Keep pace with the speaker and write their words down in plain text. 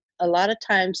a lot of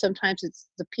times, sometimes it's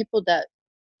the people that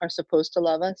are supposed to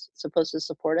love us, supposed to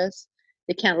support us,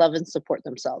 they can't love and support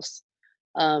themselves.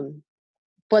 Um,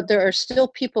 but there are still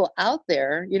people out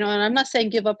there, and I'm not saying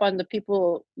give up on the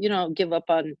people, give up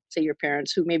on, say, your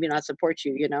parents who maybe not support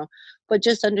you, but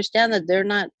just understand that they're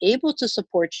not able to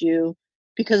support you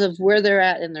because of where they're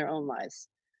at in their own lives.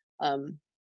 Um,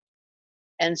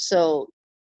 and so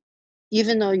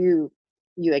even though you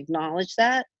acknowledge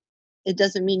that, it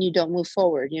doesn't mean you don't move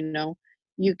forward.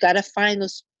 You got to find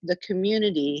the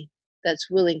community that's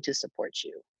willing to support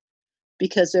you,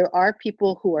 because there are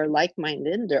people who are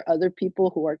like-minded. There are other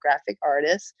people who are graphic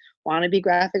artists, want to be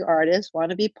graphic artists, want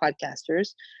to be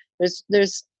podcasters.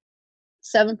 There's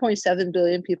 7.7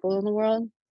 billion people in the world,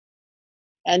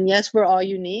 and yes, we're all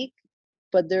unique,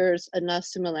 but there's enough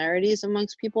similarities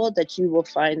amongst people that you will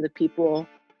find the people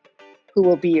who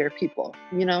will be your people.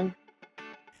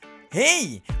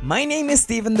 Hey, my name is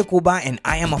Steven de Cuba and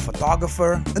I am a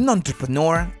photographer, an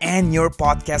entrepreneur, and your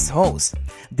podcast host.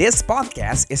 This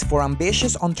podcast is for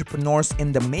ambitious entrepreneurs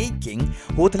in the making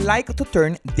who would like to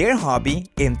turn their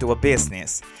hobby into a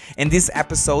business. In these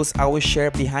episodes, I will share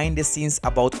behind the scenes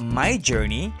about my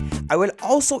journey. I will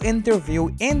also interview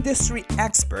industry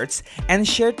experts and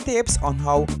share tips on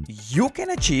how you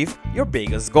can achieve your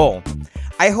biggest goal.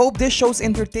 I hope this show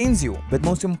entertains you, but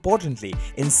most importantly,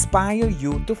 inspire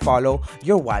you to follow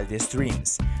your wildest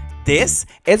dreams. This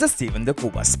is a Steven de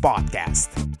Cuba's podcast.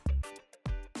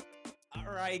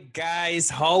 All right,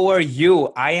 guys, how are you?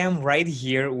 I am right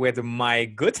here with my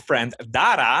good friend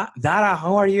Dara. Dara,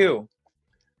 how are you?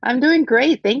 I'm doing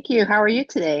great. Thank you. How are you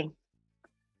today?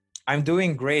 I'm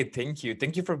doing great. Thank you.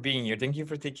 Thank you for being here. Thank you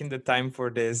for taking the time for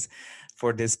this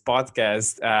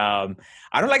podcast.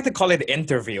 I don't like to call it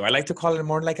interview. I like to call it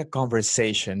more like a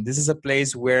conversation. This is a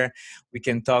place where we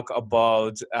can talk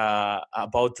about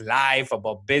life,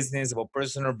 about business, about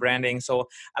personal branding. So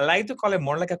I like to call it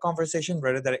more like a conversation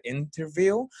rather than an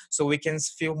interview, so we can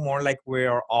feel more like we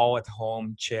are all at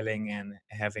home, chilling and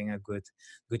having a good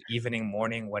evening,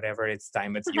 morning, whatever it's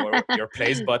time at your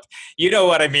place. But you know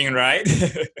what I mean, right?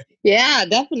 Yeah,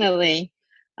 definitely.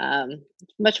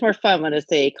 It's much more fun when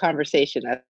it's a conversation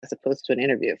as opposed to an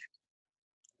interview.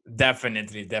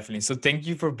 Definitely, definitely. So thank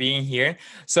you for being here.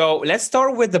 So let's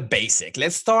start with the basic.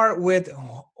 Let's start with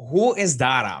who is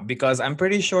Dara, because I'm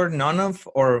pretty sure not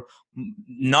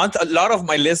a lot of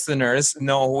my listeners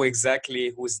know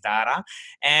who's Dara,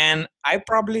 and I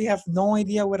probably have no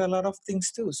idea with a lot of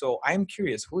things too. So I'm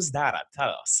curious, who's Dara?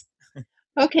 Tell us.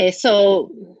 Okay,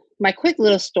 so my quick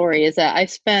little story is that I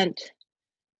spent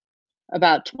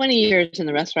about 20 years in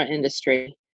the restaurant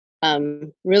industry.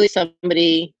 Really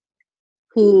somebody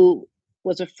who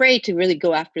was afraid to really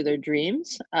go after their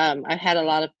dreams. I had a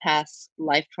lot of past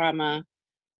life trauma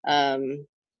um,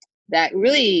 that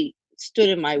really stood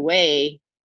in my way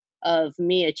of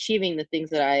me achieving the things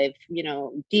that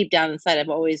deep down inside, I've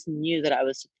always knew that I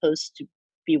was supposed to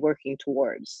be working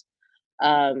towards.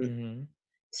 Um, Mm-hmm.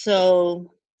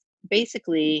 so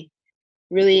basically,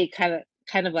 really kind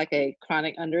of like a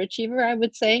chronic underachiever, I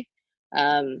would say.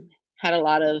 Um, had a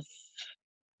lot of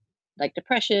like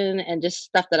depression and just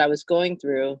stuff that I was going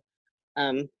through.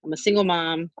 I'm a single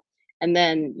mom, and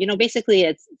then basically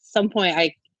at some point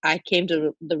I came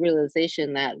to the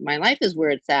realization that my life is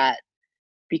where it's at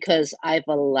because I've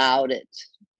allowed it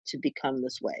to become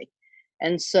this way.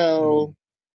 And so,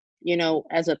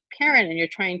 as a parent and you're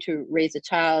trying to raise a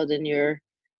child and you're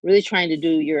really trying to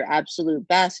do your absolute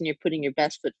best and you're putting your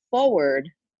best foot forward,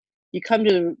 you come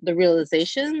to the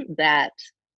realization that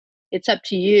it's up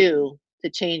to you to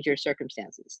change your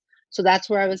circumstances. So that's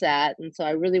where I was at. And so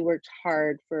I really worked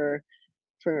hard for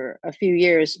a few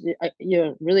years,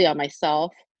 really on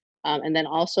myself. And then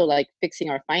also like fixing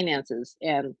our finances.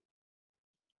 And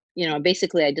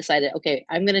basically I decided, okay,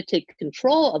 I'm going to take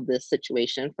control of this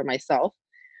situation for myself,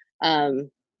 um,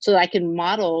 so that I can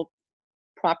model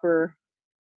proper,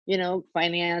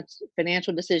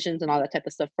 financial decisions and all that type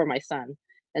of stuff for my son.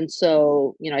 And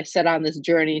so, I set on this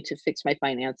journey to fix my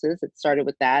finances. It started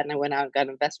with that, and I went out and got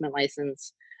an investment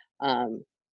license. Um,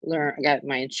 I got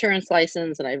my insurance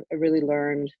license, and I really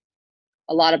learned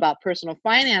a lot about personal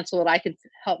finance so that I could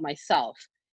help myself.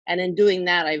 And in doing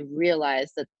that, I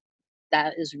realized that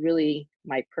that is really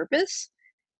my purpose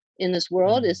in this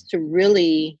world, is to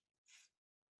really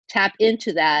tap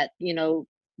into that,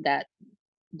 that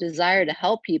desire to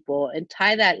help people and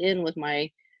tie that in with my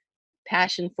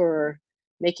passion for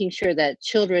making sure that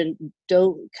children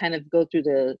don't kind of go through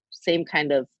the same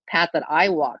kind of path that I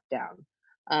walked down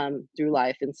through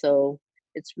life. And so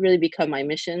it's really become my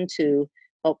mission to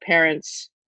help parents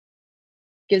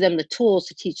give them the tools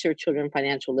to teach their children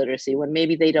financial literacy when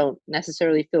maybe they don't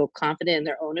necessarily feel confident in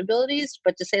their own abilities,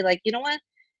 but to say, like, you know what,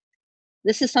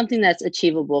 this is something that's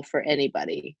achievable for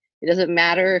anybody. It doesn't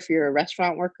matter if you're a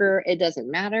restaurant worker. It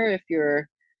doesn't matter if you're,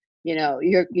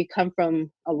 you come from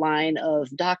a line of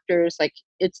doctors. Like,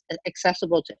 it's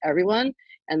accessible to everyone.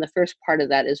 And the first part of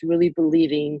that is really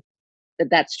believing that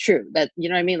that's true. That, you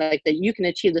know what I mean? Like, that you can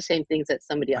achieve the same things that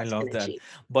somebody I else can love that. achieve.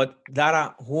 But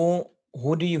Dara,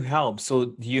 who do you help? So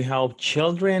do you help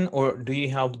children or do you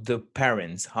help the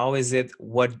parents? How is it?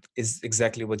 What is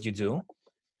exactly what you do?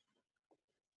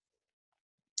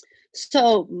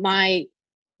 So my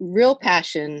real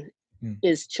passion Mm,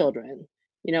 is children.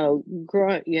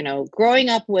 Growing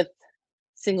up with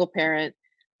single parent,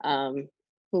 um,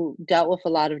 who dealt with a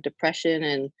lot of depression,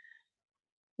 and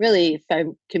really, if I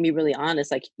can be really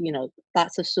honest, like,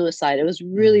 thoughts of suicide. It was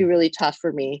really, mm, really tough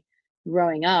for me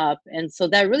growing up. And so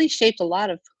that really shaped a lot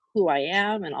of who I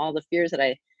am and all the fears that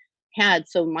I had.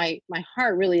 So my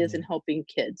heart really is yeah. in helping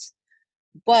kids.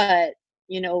 But,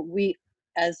 we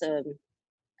as a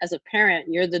as a parent,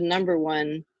 you're the number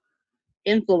one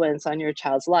influence on your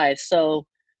child's life. So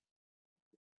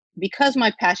because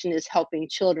my passion is helping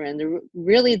children,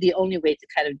 really the only way to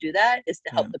kind of do that is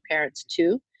to help Yeah. the parents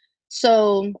too.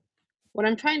 So what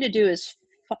I'm trying to do is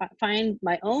find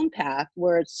my own path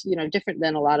where it's, different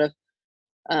than a lot of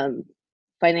um,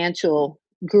 financial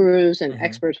gurus and Hmm.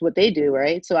 experts, what they do,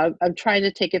 right? So I'm trying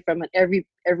to take it from an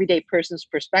everyday person's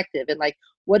perspective, and like,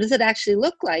 what does it actually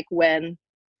look like when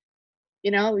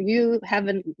you have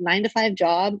a 9 to 5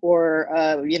 job, or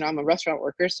I'm a restaurant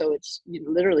worker, so it's,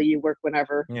 literally you work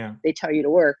whenever Yeah. they tell you to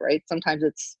work, right? Sometimes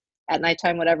it's at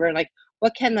nighttime, whatever. And like,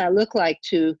 what can that look like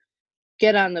to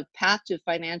get on the path to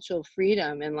financial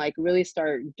freedom and like really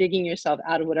start digging yourself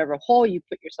out of whatever hole you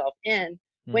put yourself in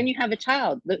when Mm, you have a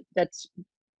child that's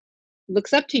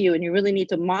looks up to you, and you really need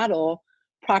to model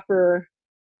proper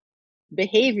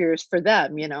behaviors for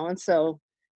them, and so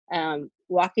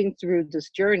walking through this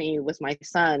journey with my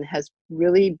son has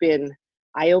really been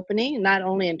eye-opening, not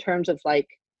only in terms of like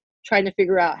trying to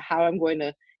figure out how I'm going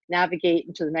to navigate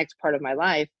into the next part of my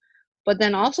life, but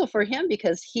then also for him,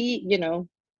 because he,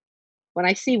 when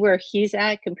I see where he's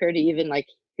at compared to even like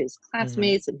his hmm.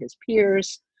 classmates and his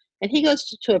peers, and he goes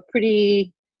to a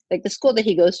pretty, like, the school that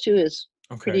he goes to is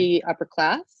Okay. pretty upper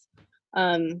class.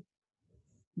 Um,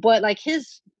 but like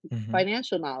his Hmm.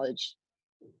 financial knowledge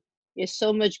is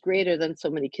so much greater than so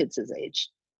many kids his age.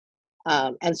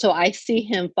 And so I see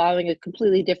him following a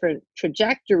completely different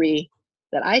trajectory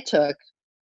that I took,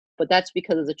 but that's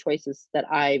because of the choices that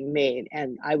I made.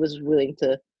 And I was willing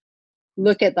to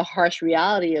look at the harsh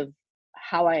reality of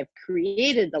how I have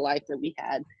created the life that we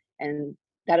had, and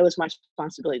that it was my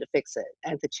responsibility to fix it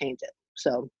and to change it.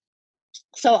 So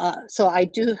I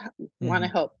do want to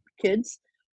Hmm. help kids,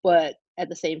 but at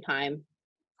the same time,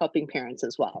 helping parents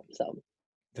as well. So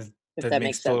That, if that that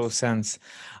makes makes total sense. sense.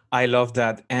 I love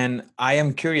that, and I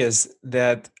am curious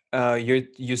that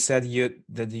you said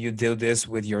you did this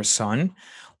with your son.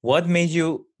 What made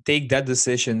you take that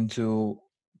decision to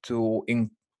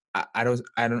in I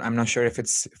don't I'm not sure if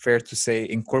it's fair to say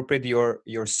incorporate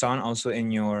your son also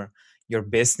in your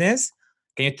business.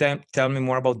 Can you tell me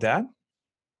more about that?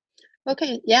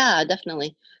 Okay, yeah,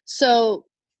 definitely. So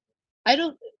I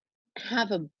don't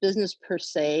have a business per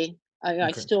se. I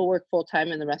Okay. still work full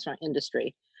time in the restaurant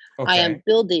industry. I Okay. am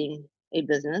building a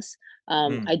business.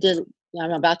 Mm, I did.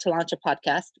 I'm about to launch a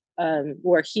podcast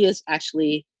where he is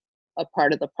actually a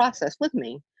part of the process with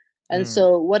me. And mm,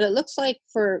 so, what it looks like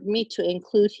for me to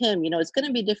include him, it's going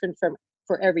to be different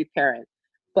for every parent.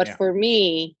 But yeah. for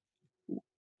me,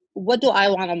 what do I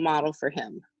want to model for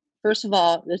him? First of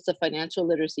all, there's the financial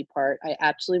literacy part. I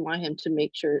absolutely want him to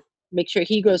make sure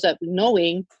he grows up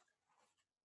knowing,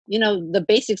 the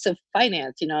basics of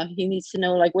finance. He needs to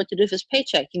know like what to do with his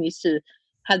paycheck. He needs to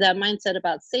have that mindset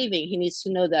about saving. He needs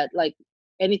to know that like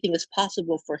anything is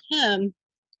possible for him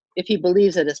if he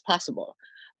believes that it's possible.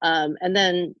 And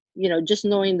then, just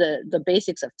knowing the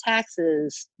basics of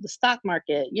taxes, the stock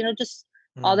market, just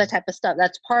all that Mm, type of stuff.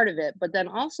 That's part of it. But then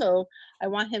also, I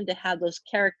want him to have those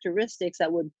characteristics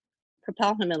that would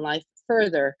propel him in life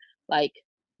further, like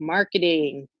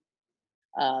marketing,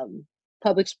 um,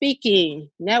 public speaking,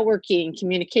 networking,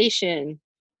 communication,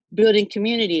 building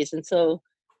communities. And so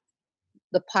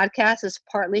the podcast is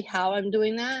partly how I'm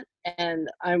doing that. And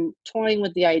I'm toying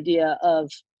with the idea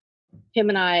of him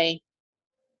and I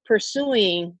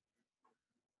pursuing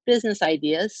business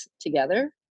ideas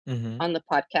together mm-hmm. on the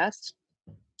podcast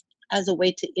as a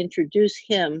way to introduce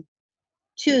him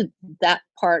to that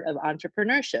part of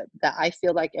entrepreneurship that I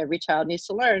feel like every child needs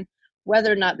to learn,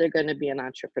 whether or not they're going to be an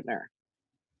entrepreneur.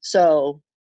 So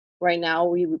right now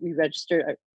we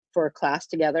registered for a class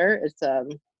together. It's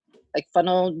like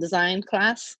funnel design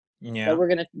class that Yeah. we're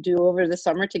going to do over the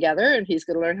summer together, and he's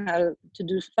going to learn how to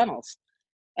do funnels,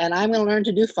 and I'm going to learn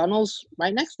to do funnels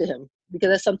right next to him, because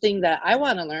that's something that I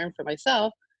want to learn for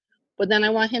myself. But then I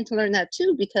want him to learn that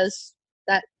too, because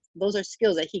that those are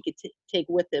skills that he could take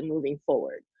with him moving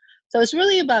forward. So it's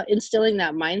really about instilling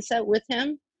that mindset with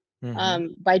him,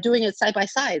 Mm-hmm. by doing it side by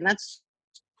side. And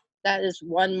that is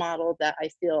one model that I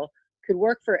feel could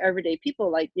work for everyday people.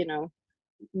 Like,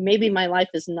 maybe my life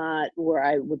is not where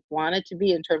I would want it to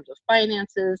be in terms of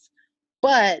finances,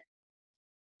 but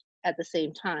at the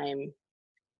same time,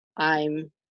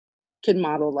 I'm can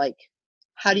model, like,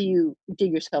 how do you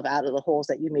dig yourself out of the holes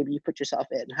that you put yourself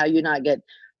in? How you not get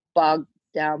bogged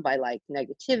down by like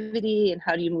negativity, and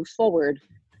how do you move forward?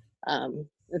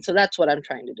 And so that's what I'm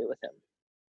trying to do with him.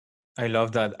 I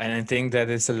love that, and I think that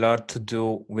it's a lot to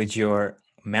do with your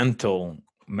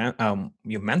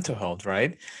your mental health,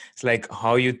 right? It's like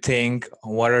how you think.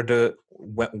 What are the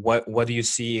what do you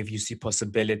see? If you see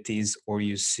possibilities, or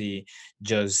you see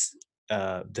just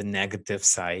the negative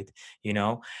side, you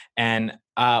know. And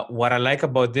what I like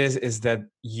about this is that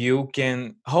you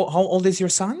can. How old is your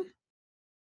son?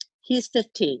 He's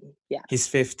 15. Yeah. He's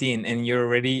 15, and you're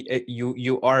already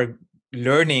you are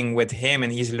learning with him,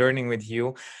 and he's learning with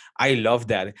you. I love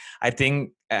that. I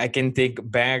think I can take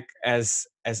back as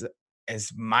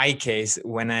my case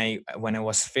when I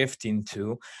was 15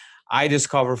 too. I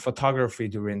discovered photography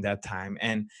during that time,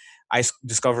 and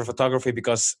discovered photography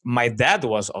because my dad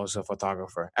was also a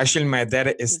photographer. Actually, my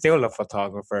dad is still a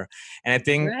photographer, and I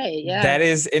think Right. Yeah. that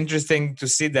is interesting to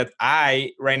see that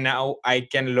I right now I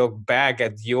can look back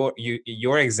at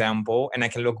your example, and I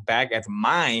can look back at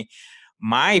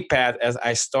my path as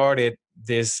I started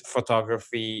this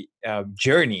photography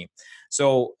journey.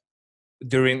 So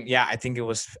during, yeah, I think I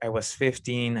was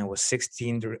 15, I was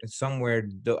 16, somewhere,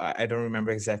 I don't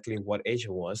remember exactly what age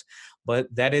it was, but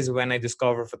that is when I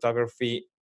discovered photography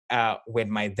with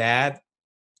my dad.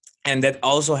 And that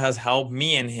also has helped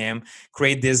me and him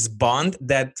create this bond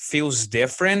that feels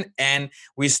different, and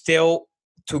we still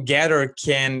together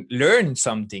can learn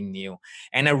something new.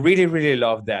 And I really really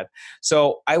love that.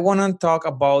 So I want to talk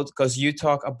about, because you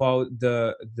talk about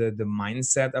the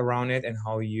mindset around it and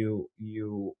how you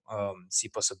see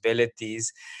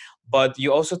possibilities, but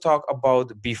you also talk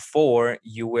about before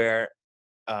you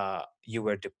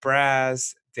were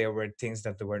depressed, there were things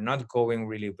that were not going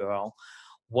really well.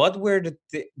 What were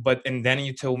but and then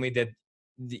you told me that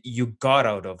you got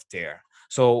out of there.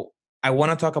 So I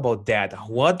want to talk about that.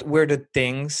 What were the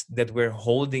things that were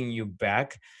holding you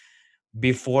back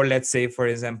before, let's say, for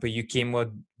example, you came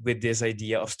out with this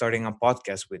idea of starting a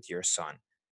podcast with your son?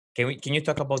 Can you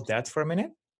talk about that for a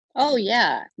minute? Oh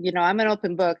yeah. I'm an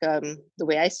open book. The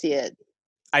way I see it,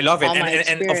 I love it, all my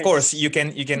and of course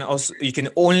experience. you can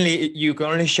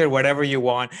only share whatever you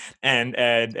want, and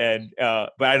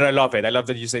but I love it. I love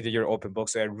that you say that you're open book,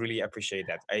 so I really appreciate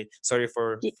that. I sorry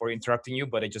Y- for interrupting you,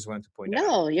 but I just wanted to point that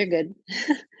no, you're good.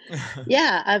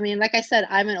 Yeah, I mean, like I said,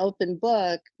 I'm an open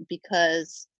book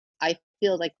because I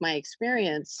feel like my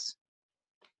experience,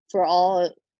 for all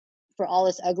for all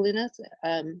its ugliness,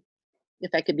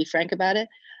 if I could be frank about it,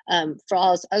 for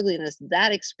all its ugliness,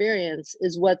 that experience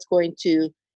is what's going to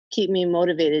keep me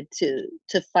motivated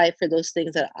to fight for those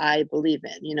things that I believe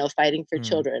in. Fighting for Mm,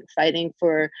 children, fighting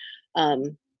for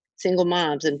um, single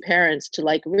moms and parents to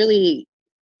like really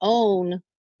own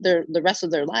the rest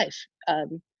of their life.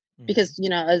 Because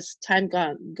mhm, as time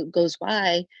goes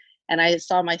by, and I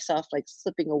saw myself like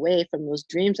slipping away from those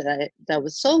dreams that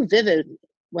was so vivid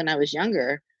when I was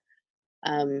younger.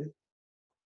 Um,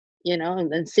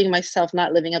 and then seeing myself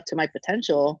not living up to my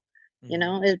potential,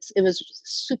 mhm. it was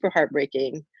super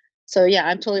heartbreaking. So yeah,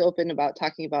 I'm totally open about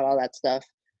talking about all that stuff.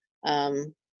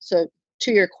 So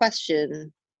to your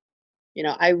question,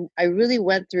 I really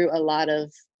went through a lot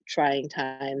of trying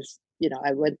times.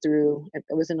 I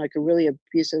was in like a really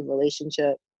abusive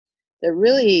relationship that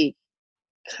really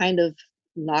kind of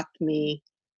knocked me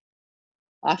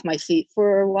off my seat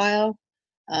for a while.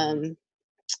 Mhm. Um,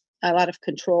 a lot of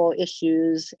control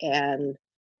issues, and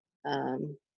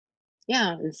um,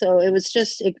 yeah, and so it was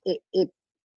just it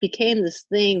became this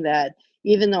thing that,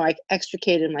 even though I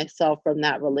extricated myself from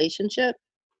that relationship,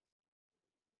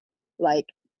 like,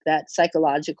 that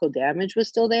psychological damage was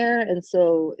still there, and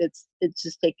so it's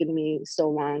just taken me so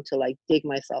long to like dig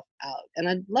myself out. And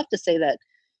I'd love to say that,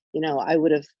 I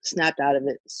would have snapped out of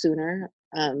it sooner,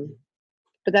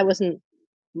 but that wasn't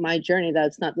my journey.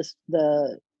 That's not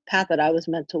the path that I was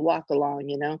meant to walk along.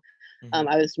 Mhm.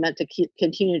 I was meant to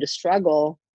continue to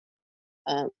struggle,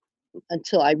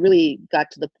 until I really got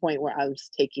to the point where I was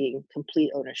taking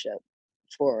complete ownership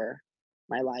for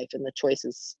my life and the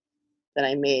choices that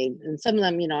I made. And some of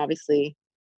them, obviously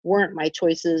weren't my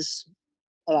choices,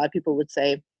 a lot of people would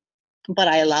say, but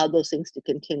I allowed those things to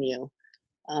continue.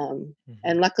 Mhm.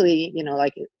 And luckily,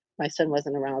 like my son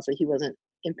wasn't around, so he wasn't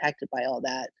impacted by all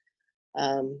that.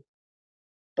 Um,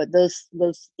 but those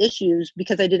issues,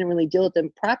 because I didn't really deal with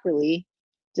them properly,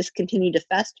 just continued to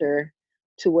fester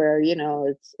to where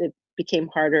it became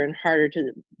harder and harder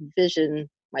to vision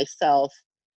myself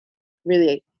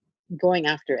really going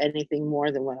after anything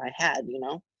more than what I had.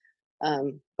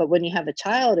 But when you have a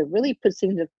child, it really puts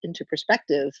things into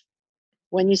perspective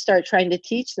when you start trying to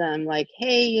teach them, like,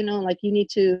 hey, like you need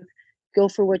to go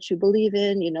for what you believe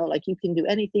in, like you can do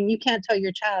anything. You can't tell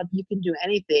your child you can do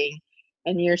anything,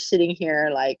 and you're sitting here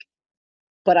like,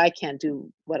 but I can't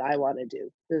do what I want to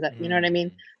do. Does that, you know what I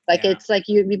mean? Like, Yeah. it's like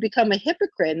you become a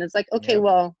hypocrite, and it's like, okay, Yep.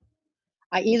 well,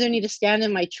 I either need to stand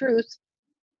in my truth,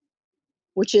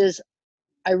 which is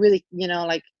I really,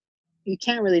 like, you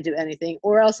can't really do anything,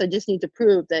 or else I just need to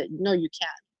prove that no, you can.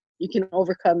 You can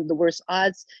overcome the worst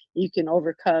odds. You can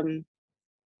overcome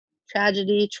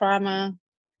tragedy, trauma,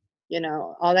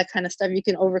 all that kind of stuff. You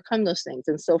can overcome those things.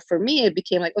 And so for me, it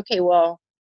became like, okay, well,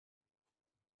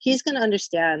 he's going to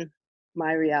understand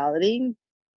my reality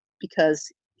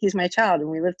because he's my child and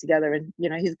we live together. And,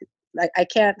 he's like, I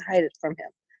can't hide it from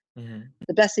him. Hmm.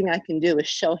 The best thing I can do is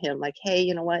show him, like, hey,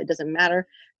 you know what? It doesn't matter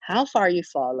how far you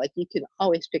fall. Like, you can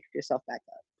always pick yourself back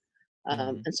up.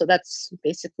 Hmm. And so that's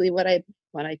basically what I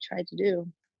tried to do.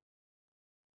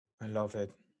 I love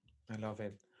it. I love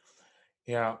it.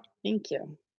 Yeah. Thank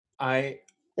you. I.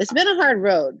 It's been a hard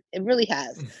road. It really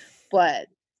has. But,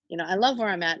 I love where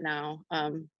I'm at now.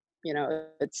 I'm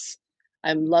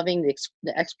loving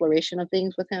the exploration of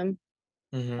things with him.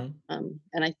 Hmm.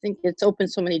 And I think it's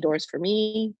opened so many doors for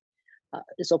me.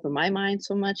 It's opened my mind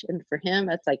so much. And for him,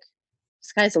 it's like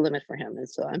sky's the limit for him. And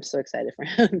so I'm so excited for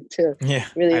him to Yeah.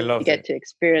 I really love get it. to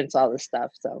experience all this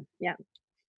stuff. So, yeah.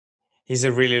 He's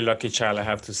a really lucky child, I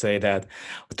have to say that,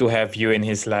 to have you in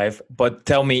his life. But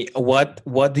tell me,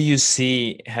 what do you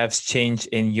see has changed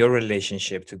in your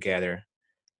relationship together?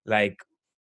 Like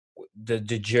the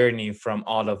journey from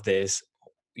all of this,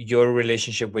 your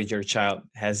relationship with your child,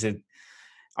 has it,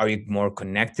 are you more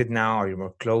connected now? Are you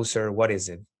more closer? What is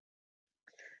it?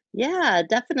 Yeah,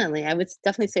 definitely. I would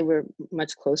definitely say we're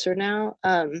much closer now.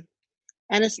 And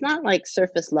it's not like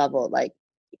surface level. Like,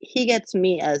 he gets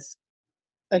me as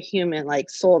a human, like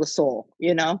soul to soul,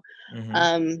 Mm-hmm.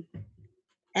 Um,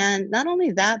 and not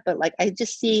only that, but like I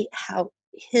just see how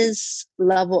his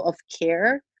level of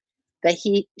care that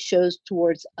he shows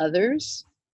towards others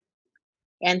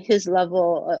and his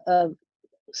level of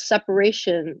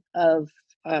separation of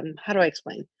how do I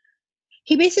explain?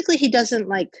 He doesn't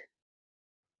like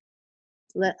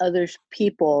let others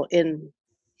people in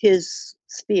his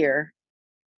sphere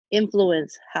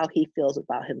influence how he feels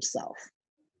about himself,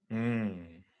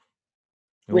 Mm.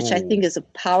 which I Ooh. think is a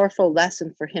powerful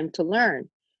lesson for him to learn.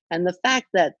 And the fact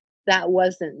that that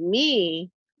wasn't me,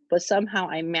 but somehow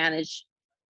I managed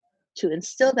to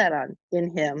instill that on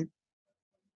in him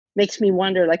makes me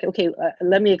wonder, like, okay,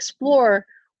 let me explore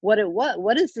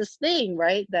what is this thing,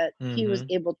 right? That he was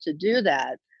Mm-hmm. able to do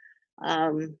that.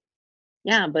 Um,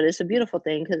 yeah, but it's a beautiful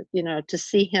thing because to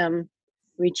see him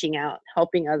reaching out,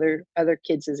 helping other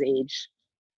kids his age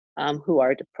who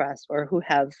are depressed or who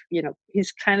have,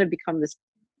 he's kind of become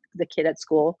the kid at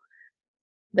school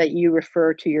that you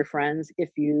refer to your friends if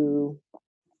you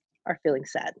are feeling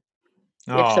sad.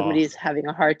 If Oh, somebody's having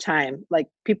a hard time, like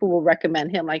people will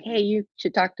recommend him, like, hey, you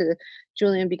should talk to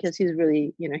Julian because he's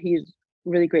really, he's a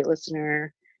really great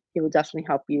listener. He will definitely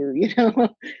help you.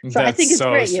 So I that's think it's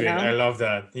so great. sweet. I love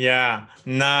that. Yeah,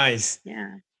 nice.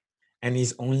 Yeah. And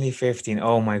he's only 15.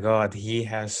 Oh my God, he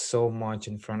has so much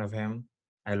in front of him.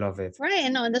 I love it. Right.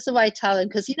 And no, and this is why I tell him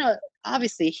because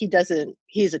obviously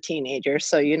he's a teenager,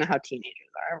 so you know how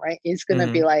teenagers are, right? He's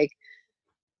gonna be Mm-hmm. like,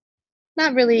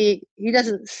 not really, he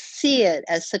doesn't see it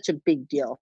as such a big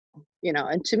deal.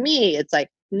 And to me, it's like,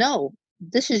 no,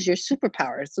 this is your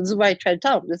superpower. So this is why I try to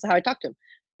tell him. This is how I talk to him.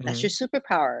 That's Mm-hmm. your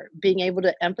superpower, being able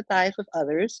to empathize with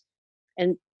others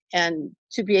and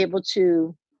to be able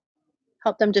to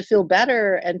help them to feel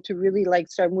better and to really like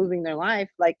start moving their life.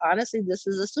 Like, honestly, this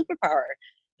is a superpower.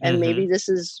 And maybe Mm-hmm. this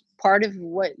is part of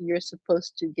what you're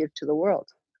supposed to give to the world.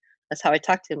 That's how I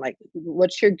talk to him. Like,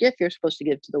 what's your gift you're supposed to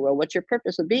give to the world? What's your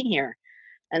purpose of being here?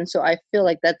 And so I feel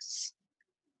like that's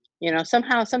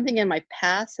somehow something in my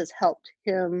past has helped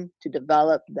him to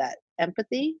develop that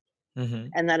empathy Mm-hmm.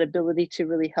 and that ability to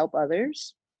really help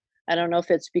others. I don't know if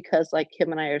it's because like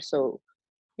him and I are so,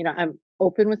 I'm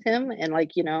open with him and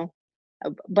like,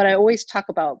 but I always talk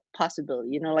about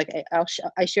possibility, like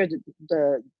I share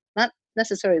the not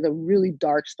necessarily the really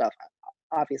dark stuff,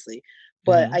 obviously,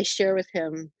 but Mm-hmm. I share with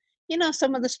him,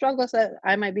 some of the struggles that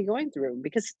I might be going through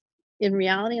because in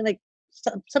reality, like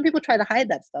some people try to hide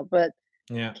that stuff, but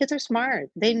Yeah. kids are smart.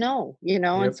 They know,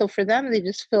 and Yep. so for them, they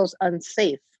just feels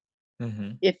unsafe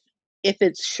Mm-hmm. if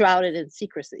it's shrouded in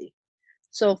secrecy.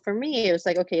 So for me, it was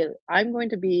like, okay, I'm going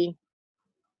to be,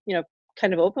 you know,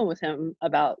 kind of open with him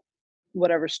about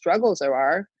whatever struggles there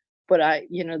are. But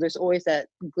there's always that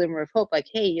glimmer of hope, like,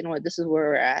 hey, you know what, this is where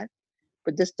we're at,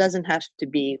 but this doesn't have to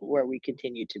be where we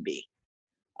continue to be.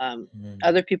 Um, Mm-hmm.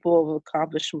 Other people have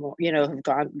accomplished more, have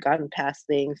gotten past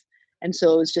things. And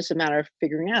so it's just a matter of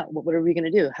figuring out what are we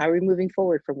going to do? How are we moving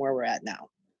forward from where we're at now?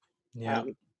 Yeah.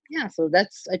 Um, yeah, so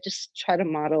I just try to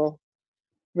model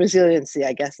resiliency,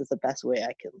 I guess is the best way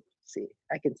I can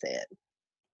say it.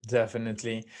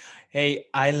 Definitely. Hey,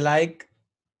 I like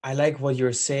what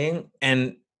you're saying,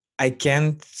 and I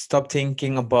can't stop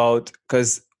thinking about,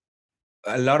 because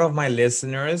a lot of my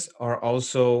listeners are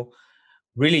also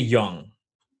really young.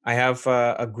 I have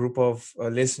a group of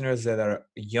listeners that are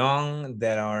young,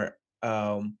 that are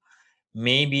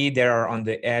maybe they are on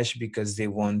the edge because they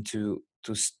want to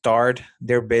start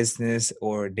their business,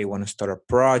 or they want to start a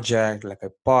project like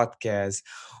a podcast,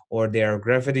 or they are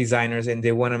graphic designers and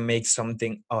they want to make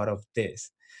something out of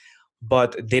this,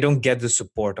 but they don't get the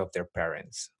support of their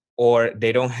parents, or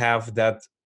they don't have that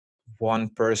one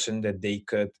person that they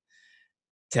could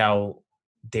tell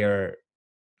their,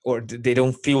 or they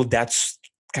don't feel that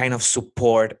kind of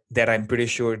support that I'm pretty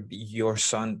sure your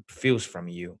son feels from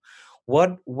you.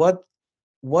 What what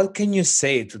what can you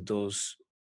say to those,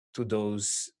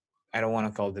 I don't want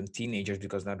to call them teenagers,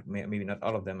 because not maybe not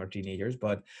all of them are teenagers,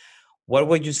 but what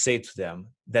would you say to them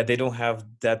that they don't have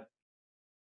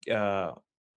uh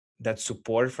that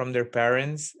support from their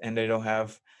parents, and they don't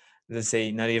have, let's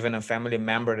say, not even a family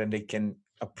member that they can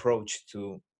approach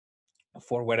to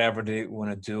for whatever they want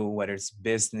to do, whether it's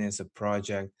business, a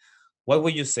project? What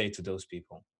would you say to those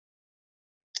people?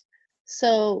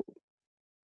 So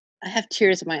I have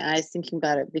tears in my eyes thinking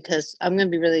about it because I'm going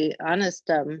to be really honest.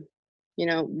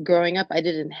 Growing up, I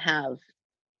didn't have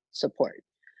support.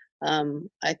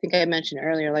 I think I mentioned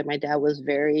earlier, like my dad was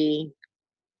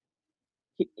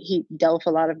he dealt with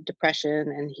a lot of depression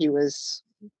and he was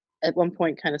at one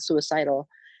point kind of suicidal.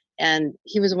 And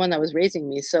he was the one that was raising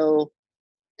me. So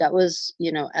that was,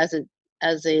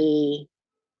 as a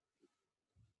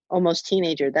almost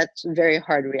teenager, that's a very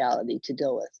hard reality to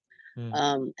deal with.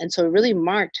 Mm, And so it really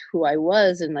marked who I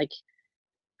was and like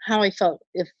how I felt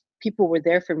if people were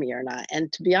there for me or not.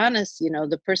 And to be honest,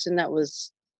 the person that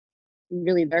was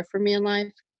really there for me in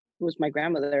life was my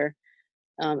grandmother.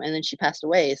 And then she passed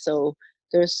away. So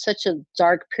there was such a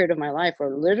dark period of my life where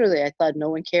literally I thought no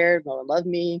one cared, no one loved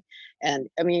me. And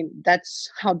I mean,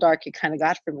 that's how dark it kind of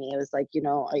got for me. It was like,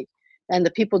 and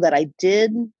the people that I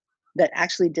did that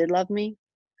actually did love me,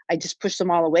 I just pushed them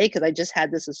all away because I just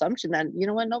had this assumption that, you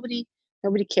know what, nobody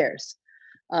cares.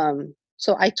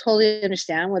 So I totally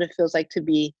understand what it feels like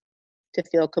to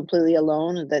feel completely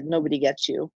alone and that nobody gets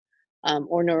you,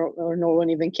 or no one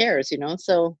even cares.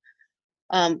 So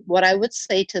what I would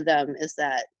say to them is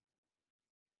that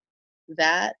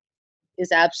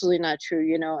is absolutely not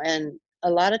true. And a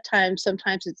lot of times,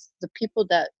 sometimes it's the people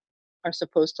that are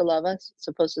supposed to love us,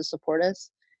 supposed to support us,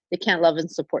 they can't love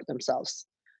and support themselves.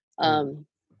 ooh, Um,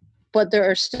 but there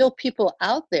are still people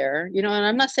out there, and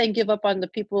I'm not saying give up on the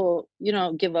people,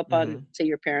 give up on, mm-hmm, say,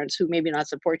 your parents who maybe not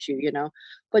support you,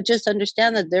 but just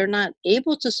understand that they're not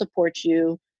able to support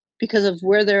you because of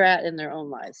where they're at in their own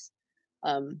lives.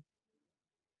 Um,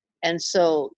 and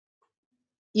so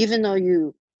even though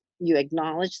you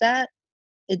acknowledge that,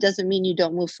 it doesn't mean you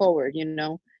don't move forward.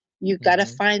 You got to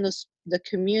mm-hmm, find the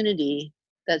community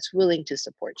that's willing to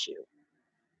support you,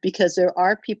 because there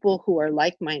are people who are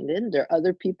like-minded. There are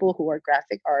other people who are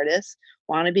graphic artists,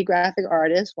 want to be graphic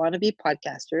artists, want to be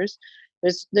podcasters.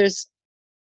 There's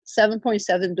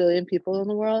 7.7 billion people in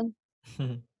the world,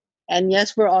 and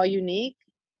yes, we're all unique,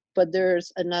 but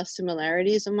there's enough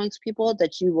similarities amongst people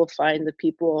that you will find the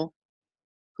people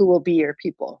who will be your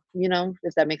people,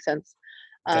 if that makes sense.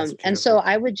 that's And so perfect.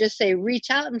 I would just say reach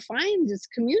out and find these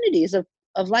communities of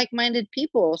like-minded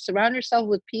people. Surround yourself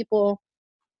with people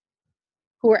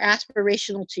who are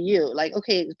aspirational to you. Like,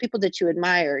 okay, the people that you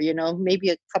admire, maybe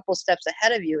a couple steps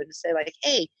ahead of you, and say like,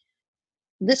 hey,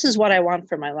 this is what I want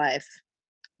for my life.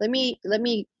 Let me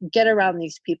get around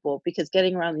these people, because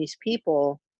getting around these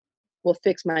people will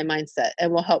fix my mindset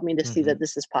and will help me to see Mm-hmm, that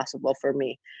this is possible for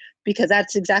me. Because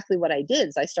that's exactly what I did.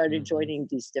 Is I started mm-hmm, joining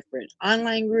these different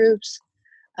online groups.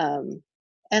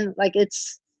 And like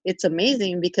it's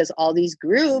amazing because all these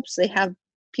groups, they have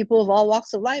people of all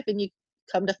walks of life, and you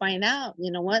come to find out,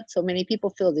 you know what, so many people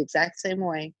feel the exact same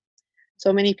way.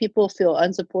 So many people feel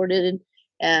unsupported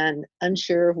and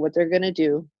unsure of what they're going to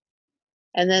do.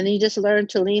 And then you just learn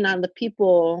to lean on the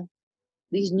people,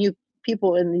 these new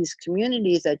people in these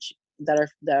communities that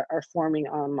are forming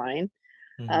online,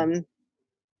 Hmm. um,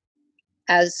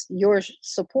 as your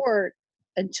support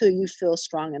until you feel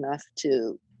strong enough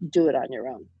to do it on your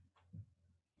own.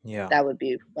 Yeah. That would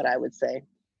be what I would say.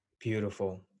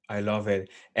 Beautiful. I love it.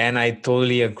 And I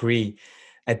totally agree.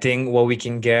 I think what we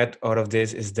can get out of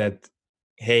this is that,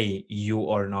 hey, you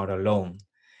are not alone.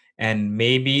 And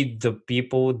maybe the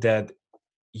people that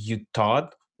you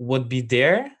thought would be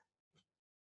there,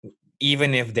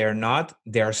 even if they're not,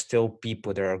 there are still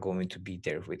people that are going to be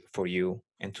there for you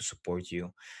and to support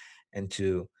you and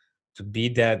to be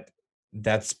that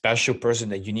special person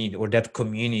that you need, or that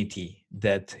community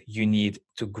that you need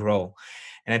to grow.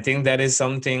 And I think that is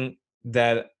something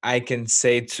that I can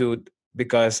say too,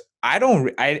 because I don't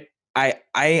re- I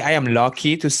am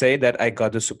lucky to say that I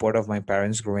got the support of my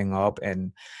parents growing up,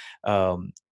 and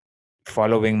um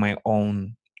following my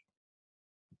own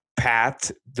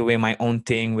path, doing my own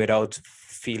thing without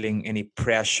feeling any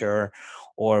pressure,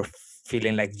 or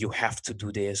feeling like you have to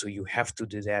do this or you have to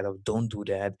do that or don't do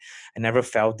that. I never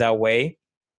felt that way.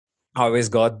 I always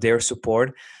got their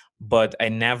support, but I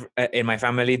never, in my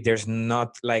family, there's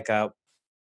not like a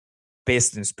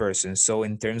business person. So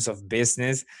in terms of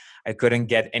business, I couldn't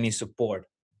get any support.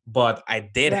 But I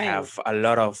did Right. have a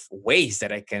lot of ways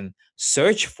that I can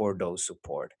search for those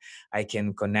support. I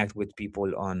can connect with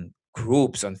people on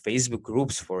groups, on Facebook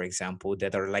groups, for example,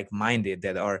 that are like-minded,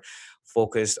 that are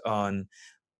focused on,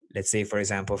 let's say, for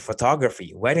example,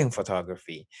 photography, wedding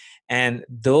photography. And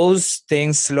those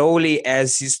things, slowly,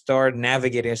 as you start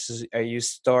navigating, as you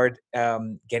start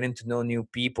getting to know new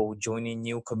people, joining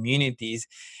new communities,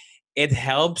 it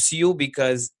helps you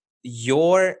because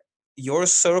your your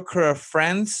circle of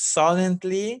friends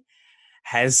silently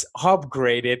has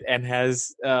upgraded and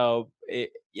has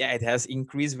yeah, it has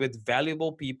increased with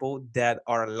valuable people that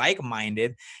are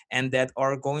like-minded and that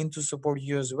are going to support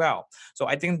you as well. So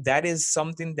I think that is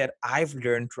something that I've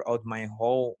learned throughout my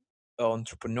whole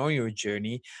entrepreneurial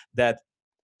journey, that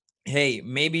hey,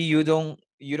 maybe you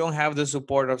don't have the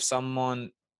support of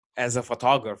someone as a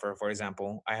photographer. For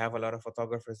example, I have a lot of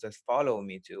photographers that follow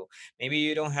me too. Maybe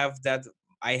you don't have that.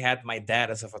 I had my dad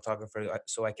as a photographer,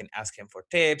 so I can ask him for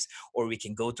tips, or we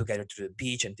can go together to the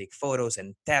beach and take photos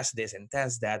and test this and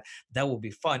test that. That would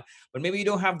be fun. But maybe you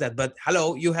don't have that. But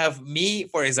hello, you have me,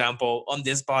 for example, on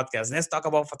this podcast. Let's talk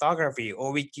about photography,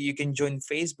 or you can join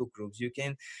Facebook groups. You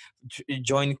can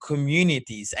join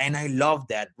communities, and I love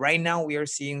that. Right now we are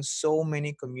seeing so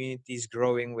many communities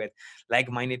growing with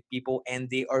like-minded people, and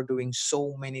they are doing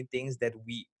so many things that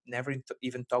we never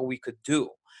even thought we could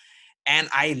do. And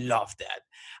I love that.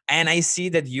 And I see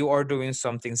that you are doing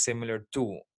something similar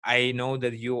too. I know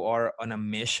that you are on a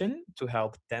mission to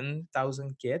help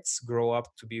 10,000 kids grow up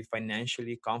to be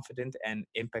financially confident and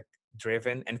impact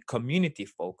driven and community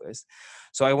focused.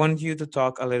 So I want you to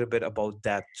talk a little bit about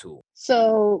that too.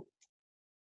 So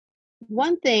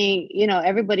one thing,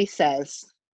 everybody says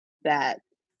that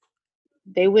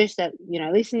they wish that,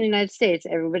 at least in the United States,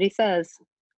 everybody says,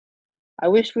 I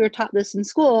wish we were taught this in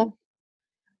school.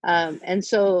 And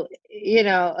so,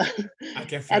 I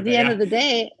can feel at that. the end Yeah. of the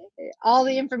day, all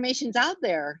the information's out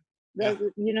there. Yeah.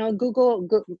 Google,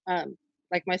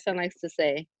 like my son likes to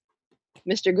say,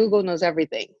 Mr. Google knows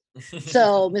everything.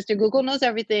 So Mr. Google knows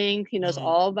everything. He knows Hmm.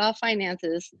 all about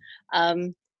finances.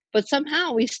 Um, but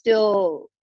somehow we still,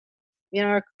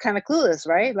 are kind of clueless,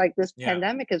 right? Like this Yeah.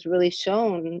 pandemic has really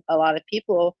shown a lot of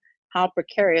people how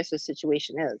precarious the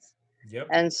situation is. Yep.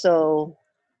 And so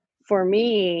for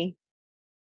me,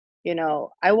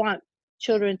 I want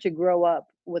children to grow up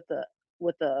with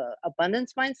a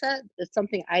abundance mindset. It's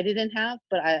something I didn't have,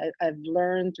 but I've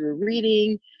learned through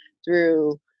reading,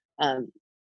 through um,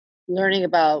 learning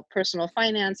about personal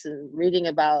finance and reading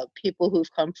about people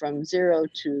who've come from zero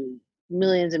to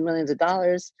millions and millions of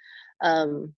dollars.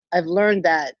 I've learned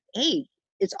that, hey,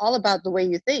 it's all about the way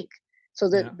you think. So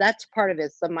Yeah. that's part of it,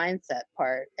 it's the mindset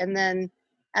part. And then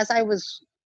as I was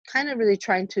kind of really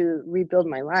trying to rebuild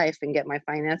my life and get my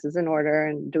finances in order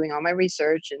and doing all my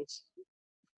research and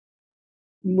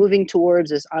moving towards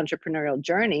this entrepreneurial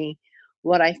journey,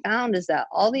 what I found is that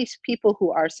all these people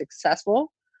who are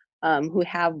successful, who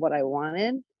have what I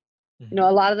wanted, a Hmm.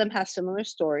 lot of them have similar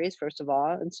stories, first of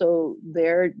all, and so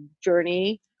their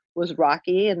journey was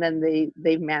rocky, and then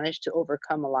they've managed to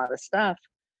overcome a lot of stuff.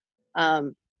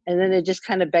 Um, and then it just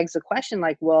kind of begs the question,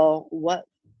 like, well,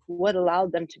 what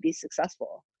allowed them to be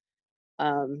successful.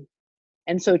 Um,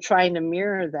 and so trying to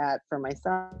mirror that for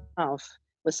myself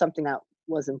was something that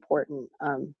was important.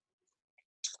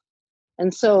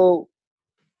 And so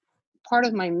part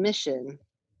of my mission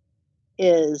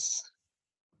is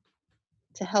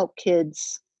to help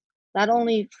kids not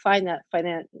only find that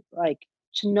finance, like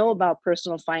to know about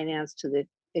personal finance to the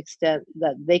extent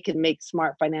that they can make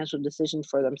smart financial decisions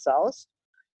for themselves,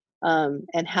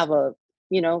 and have a,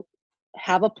 you know,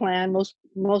 have a plan.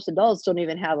 Most adults don't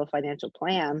even have a financial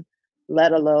plan,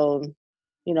 let alone,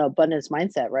 abundance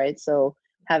mindset, right? So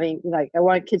having, like, I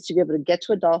want kids to be able to get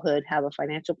to adulthood, have a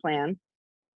financial plan,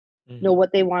 know Mm-hmm.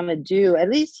 what they want to do, at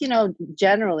least,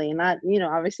 generally, not,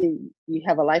 obviously you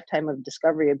have a lifetime of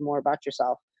discovery of more about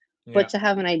yourself, but Yeah. to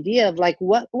have an idea of like,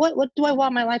 what do I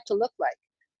want my life to look like?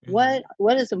 Mm-hmm.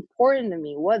 What is important to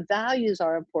me? What values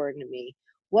are important to me?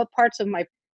 What parts of my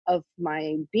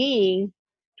being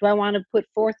do I want to put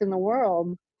forth in the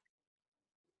world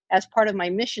as part of my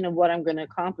mission of what I'm going to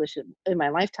accomplish in my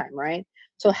lifetime, right?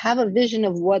 So have a vision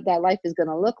of what that life is going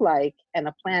to look like and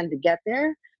a plan to get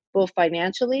there, both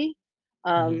financially,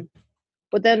 Mm-hmm. um,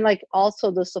 but then like also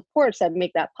the supports that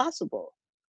make that possible.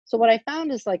 So what I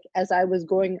found is, like, as I was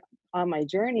going on my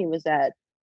journey, was that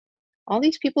all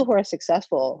these people who are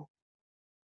successful,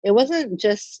 it wasn't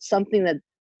just something that,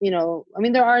 I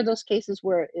mean, there are those cases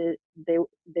where they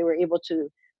they were able to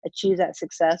achieve that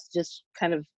success just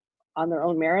kind of on their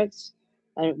own merits,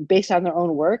 based on their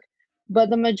own work.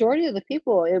 But the majority of the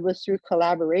people, it was through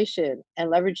collaboration and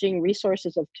leveraging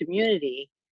resources of community,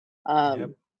 Yep.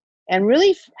 um, and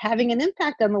really having an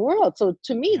impact on the world. So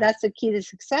to me, Yeah. that's the key to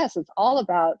success. It's all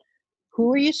about,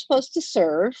 who are you supposed to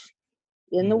serve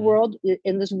in the Mm-hmm. world,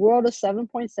 in this world of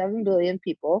 7.7 billion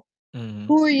people? Mm-hmm.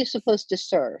 Who are you supposed to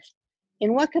serve?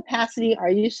 In what capacity are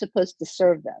you supposed to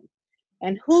serve them?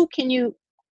 And who can you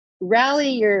rally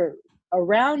your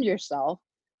around yourself?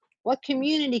 What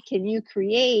community can you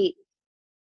create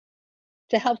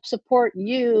to help support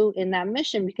you in that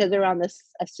mission, because they're on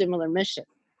a similar mission?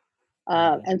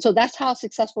 Mm-hmm. And so that's how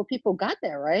successful people got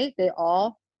there, right? They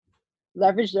all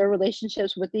leverage their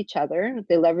relationships with each other.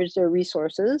 They leverage their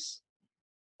resources,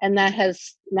 and that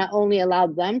has not only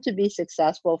allowed them to be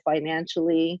successful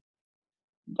financially,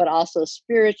 but also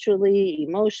spiritually,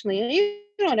 emotionally,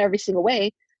 and in every single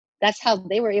way. That's how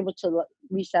they were able to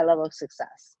reach that level of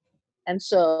success. And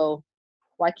so,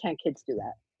 why can't kids do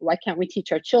that? Why can't we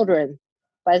teach our children,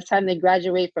 by the time they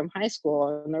graduate from high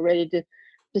school and they're ready to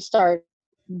start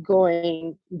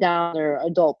going down their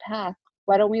adult path?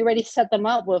 Why don't we already set them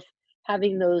up with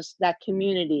having that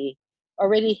community,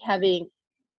 already having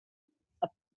a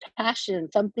passion,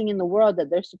 something in the world that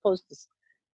they're supposed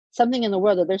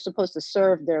to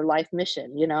serve their life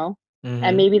mission, and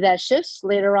Mm-hmm. maybe that shifts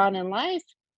later on in life.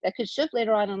 That could shift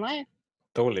later on in life.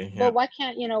 Totally. But Yeah. why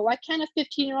can't a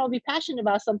 15-year-old be passionate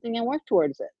about something and work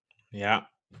towards it? Yeah.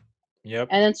 Yep.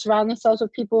 And then surround themselves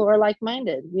with people who are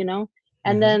like-minded. And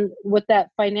Mm-hmm. then with that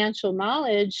financial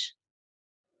knowledge,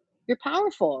 you're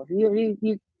powerful.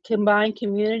 You combine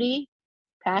community,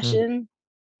 passion,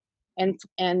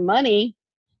 and money.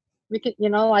 We could,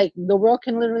 like, the world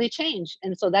can literally change.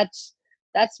 And so that's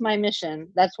my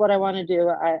mission. That's what I want to do.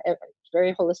 It's a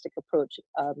very holistic approach,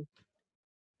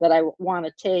 that I want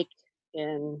to take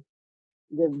in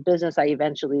the business I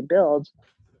eventually build.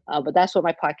 But that's what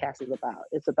my podcast is about.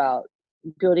 It's about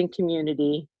building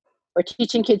community, or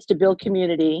teaching kids to build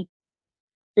community,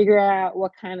 figure out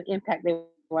what kind of impact they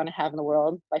want to have in the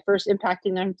world by first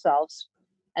impacting themselves,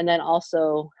 and then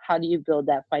also, how do you build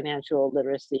that financial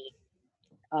literacy,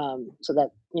 so that,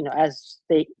 as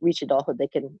they reach adulthood, they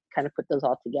can kind of put those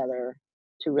all together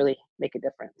to really make a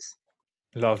difference.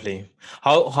 Lovely.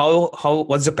 How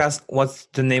what's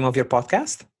the name of your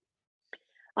podcast?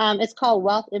 It's called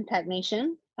Wealth Impact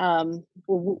Nation,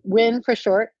 WIN for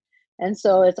short. And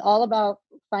so it's all about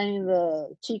finding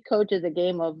the cheat code to the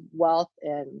game of wealth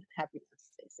and happiness,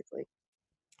 basically.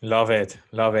 Love it.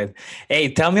 Love it.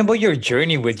 Hey, tell me about your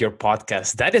journey with your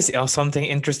podcast. That is something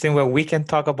interesting where we can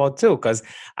talk about too, because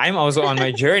I'm also on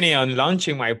my journey on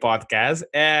launching my podcast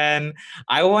and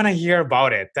I want to hear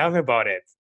about it. Tell me about it.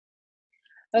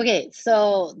 Okay,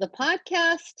 so the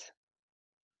podcast,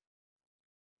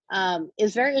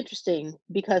 is very interesting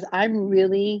because I'm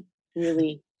really,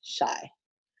 really shy.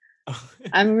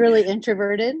 I'm really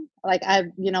introverted. Like,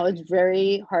 it's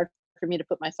very hard for me to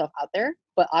put myself out there,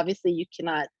 but obviously you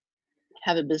cannot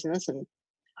have a business and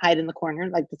hide in the corner.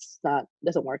 Like, this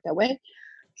doesn't work that way.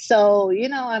 So,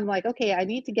 I'm like, okay, I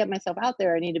need to get myself out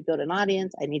there. I need to build an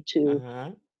audience. I need to,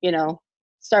 Uh-huh. you know,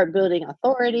 start building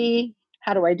authority.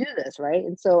 How do I do this? Right.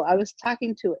 And so I was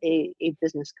talking to a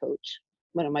business coach,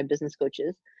 one of my business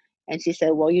coaches, And she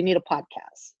said, well, you need a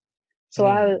podcast. So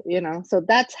Mm. so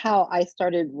that's how I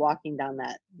started walking down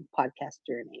that podcast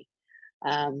journey.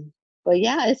 Um, but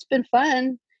yeah, it's been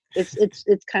fun.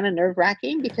 It's kind of nerve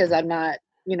wracking because I'm not,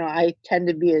 I tend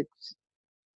to be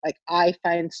like I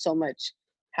find so much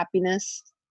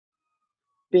happiness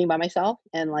being by myself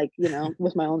and like,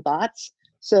 with my own thoughts.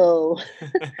 So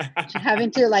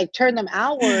having to like turn them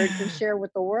outwards and share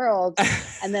with the world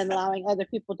and then allowing other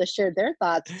people to share their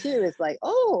thoughts too is like,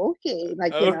 oh, okay.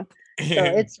 Like, so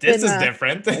Okay, it's this been is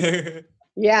different.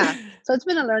 yeah. So it's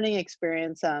been a learning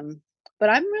experience. But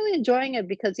I'm really enjoying it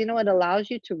because it allows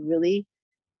you to really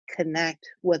connect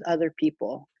with other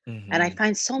people. And I Hmm.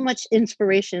 find so much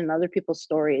inspiration in other people's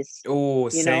stories. Oh,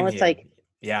 same It's here. like,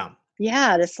 Yeah.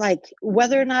 yeah, it's like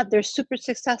whether or not they're super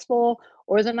successful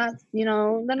or they're not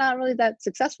really that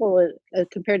successful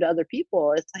compared to other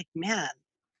people. It's like, man,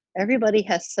 everybody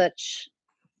has such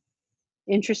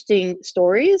interesting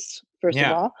stories, first of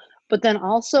Yeah. all, but then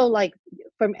also like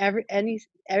from any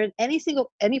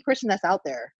person that's out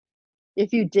there,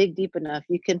 if you dig deep enough,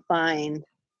 you can find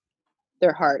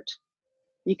their heart.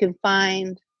 You can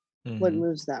find what Hmm.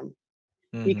 moves them.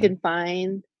 You Hmm. can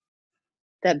find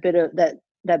that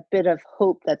bit of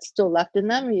hope that's still left in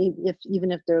them, if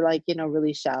even if they're like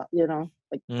really shallow,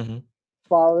 like Hmm.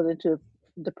 fallen into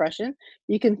depression.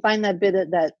 You can find that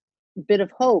bit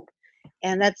of hope,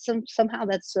 and that's somehow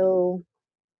that's so,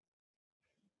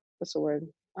 what's the word?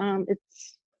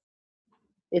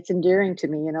 It's endearing to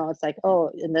me. It's like, oh,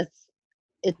 and that's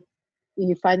it.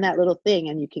 You find that little thing,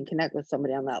 and you can connect with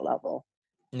somebody on that level.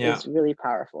 Yeah. Is really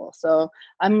powerful. So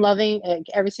I'm loving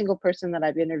every single person that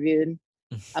I've interviewed.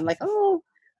 I'm like, oh,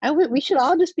 we should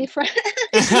all just be friends.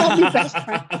 We should all be best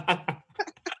friends.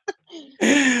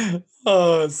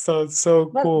 Oh, so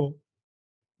But cool.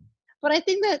 but I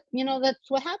think that that's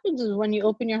what happens is when you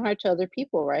open your heart to other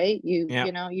people, right? You Yeah.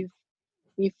 you know you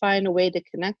find a way to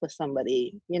connect with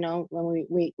somebody. When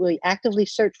we actively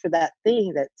search for that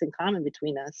thing that's in common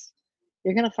between us,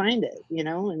 you're gonna find it.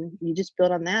 And you just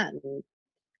build on that, and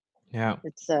Yeah.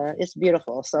 it's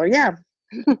beautiful. So yeah,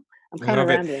 I'm I kind of love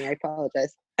it. rambling. I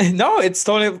apologize. No, it's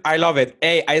totally. I love it.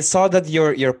 Hey, I saw that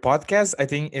your podcast. I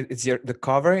think it's the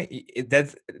cover.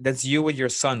 That's you with your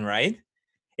son, right?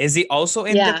 Is he also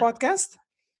in the Yeah. podcast?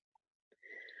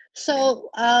 So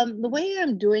the way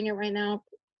I'm doing it right now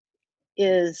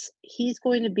is he's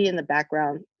going to be in the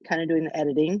background, kind of doing the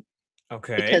editing,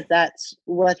 because Okay. that's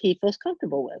what he feels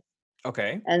comfortable with.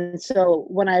 Okay. And so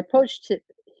when I approached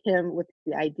him with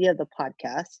the idea of the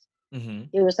podcast, Mm-hmm.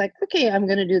 it was like, okay, I'm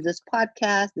going to do this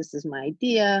podcast. This is my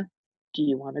idea. Do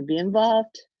you want to be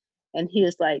involved? And he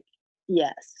was like,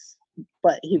 yes,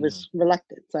 but he Mm-hmm. was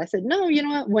reluctant. So I said, no, you know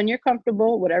what? When you're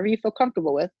comfortable, whatever you feel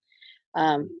comfortable with.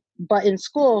 But in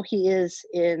school, he is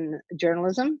in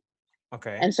journalism.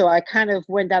 Okay. And so I kind of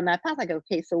went down that path. I go,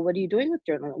 okay, so what are you doing with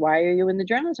journalism? Why are you in the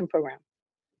journalism program?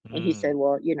 And he Mm. said,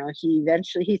 well,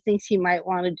 he thinks he might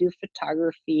want to do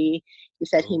photography. He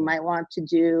said he Oh. might want to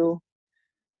do,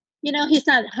 he's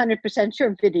not 100%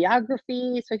 sure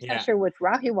videography. So he's not Yeah. sure which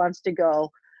route he wants to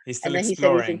go. He's still And then he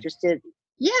said he's exploring. interested.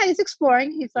 Yeah, he's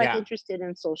exploring. He's like Yeah. interested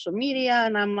in social media.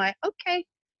 And I'm like, okay,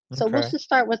 so we'll Okay. just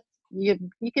start with you.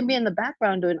 You can be in the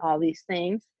background doing all these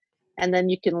things. And then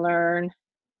you can learn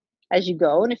as you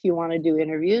go. And if you want to do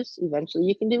interviews, eventually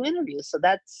you can do interviews. So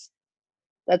that's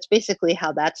basically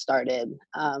how that started.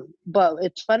 But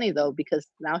it's funny though, because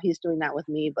now he's doing that with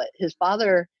me, but his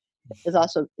father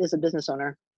is a business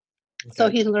owner. So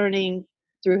Okay. he's learning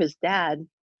through his dad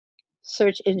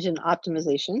search engine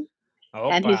optimization,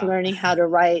 and he's Opa. learning how to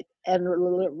write and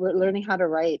learning how to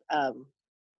write.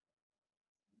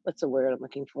 What's the word I'm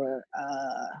looking for?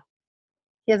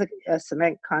 He has a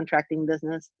cement contracting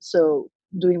business, so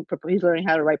he's learning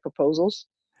how to write proposals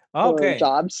for Okay.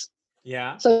 jobs.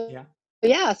 Yeah. So Yeah.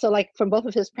 yeah, so like from both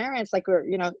of his parents, like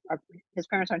his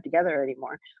parents aren't together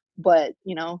anymore, but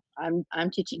I'm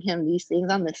teaching him these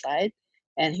things on this side,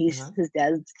 and Uh-huh. his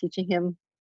dad's teaching him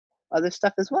other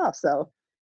stuff as well. So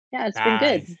yeah, it's been Ah,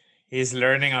 good. he's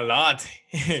learning a lot.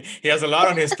 He has a lot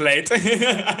on his plate.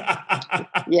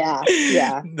 Yeah,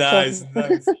 yeah. Nice, So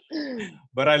nice.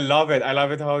 But I love it. I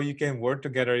love it how you can work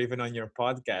together even on your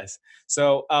podcast.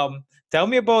 So, tell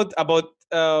me about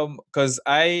because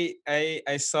I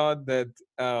saw that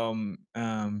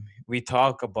we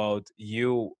talk about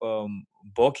you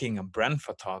booking a brand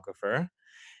photographer,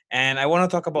 and I want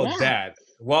to talk about yeah. that.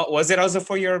 What was it also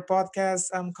for your podcast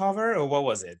cover, or what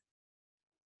was it?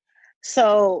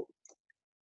 So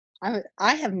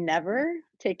I have never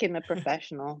taken a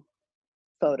professional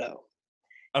photo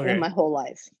in my Okay. whole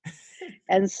life.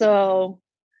 And so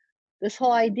this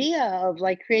whole idea of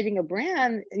like creating a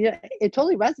brand, it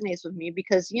totally resonates with me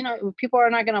because people are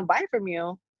not going to buy from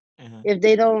you Uh-huh. if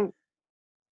they don't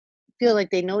feel like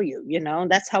they know you.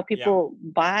 That's how Yeah. people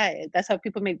buy. That's how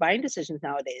people make buying decisions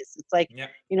nowadays. It's like, Yeah.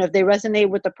 if they resonate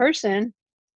with the person,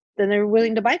 then they're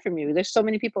willing to buy from you. There's so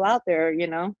many people out there,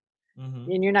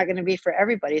 Mm-hmm. and you're not going to be for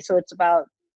everybody. So it's about,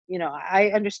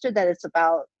 I understood that it's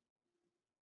about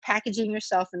packaging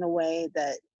yourself in a way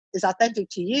that is authentic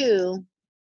to you,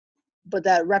 but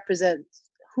that represents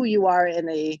who you are in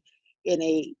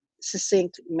a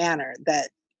succinct manner that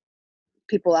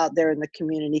people out there in the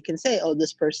community can say, oh,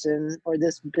 this person or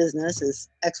this business is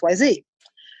XYZ.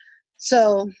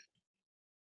 So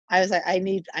I was like, I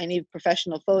need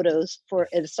professional photos for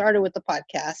it. Started with the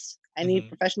podcast. I need Mm-hmm.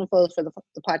 professional photos for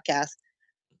the podcast.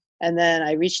 And then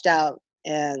I reached out,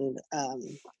 and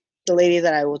the lady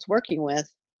that I was working with,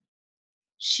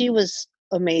 she was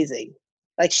amazing.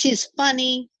 Like, she's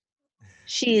funny.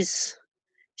 She's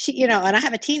she and I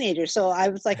have a teenager, so I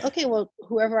was like, okay, well,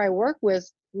 whoever I work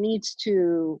with needs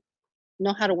to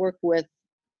know how to work with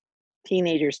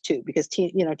teenagers too, because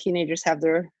teenagers have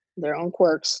their own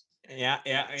quirks. Yeah.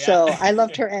 Yeah. So I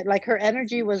loved Yeah. her, like, her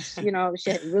energy was,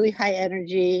 she had really high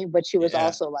energy, but she was Yeah.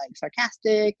 also like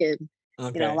sarcastic and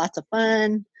Okay. lots of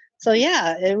fun. So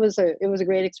yeah, it was a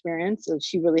great experience. And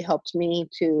she really helped me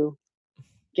to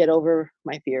get over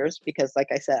my fears because, like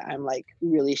I said, I'm like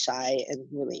really shy and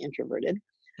really introverted.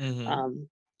 Mm-hmm. Um,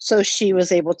 so she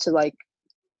was able to like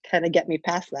kind of get me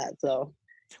past that. So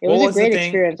it What was a was the great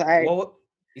thing? experience.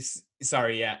 Is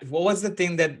sorry, yeah. What was the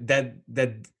thing that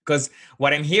because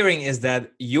what I'm hearing is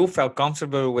that you felt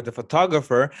comfortable with the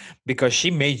photographer because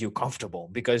she made you comfortable,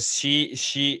 because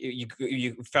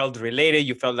you felt related,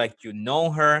 you felt like you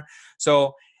know her.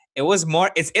 So it was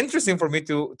more, it's interesting for me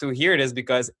to hear this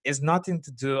because it's nothing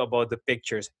to do about the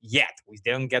pictures yet. We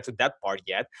didn't get to that part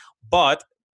yet. But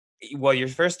what you're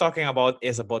first talking about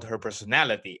is about her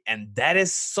personality, and that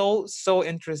is so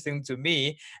interesting to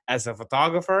me as a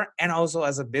photographer and also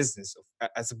as a business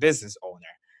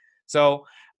owner. So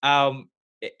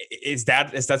is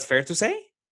that fair to say?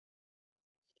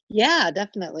 Yeah,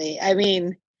 definitely. I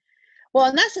mean, well,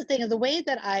 and that's the thing, is the way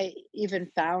that I even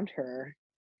found her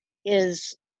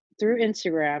is through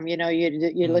Instagram. You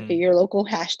look at Mm-hmm. your local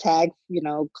hashtag,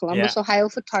 Yeah. Columbus, Ohio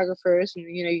photographers, and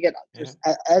you get Yeah. there's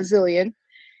a zillion.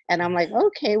 And I'm like,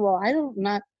 okay, well, I don't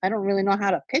really know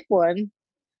how to pick one,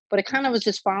 but it kind of was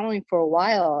just following for a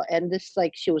while. And this,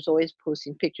 like, she was always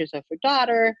posting pictures of her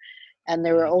daughter, and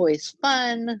they were Mm-hmm. always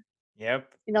fun.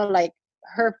 Yep. Like,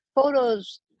 her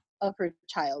photos of her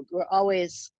child were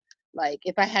always like,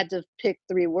 if I had to pick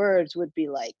three words, would be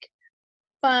like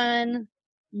fun,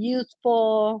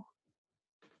 youthful,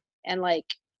 and like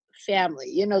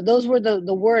family. Those were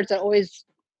the words that always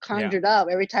Yeah. conjured up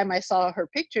every time I saw her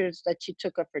pictures that she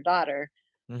took of her daughter.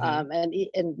 Mm-hmm.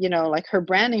 And like, her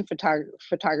branding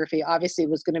photography obviously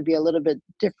was going to be a little bit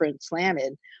different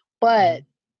slanted, but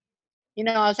Mm-hmm.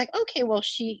 I was like, okay, well,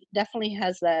 she definitely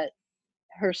has that.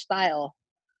 Her style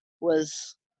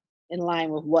was in line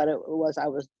with what it was I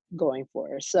was going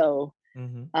for. So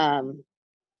Mm-hmm. um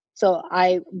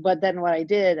but then what I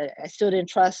did, I still didn't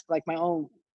trust like my own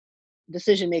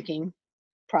decision making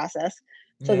process.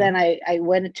 So Yeah. then I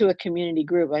went into a community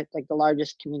group, like the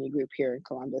largest community group here in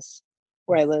Columbus,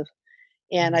 where I live.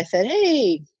 And I Mm-hmm. said,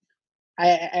 hey, I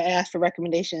asked for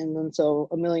recommendations. And so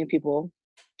a million people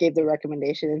gave the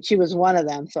recommendation. And she was one of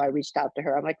them. So I reached out to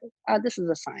her. I'm like, oh, this is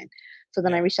a sign. So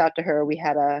then I Yeah. reached out to her. We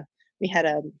had a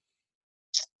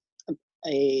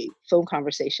phone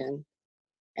conversation.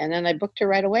 And then I booked her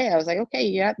right away. I was like, okay,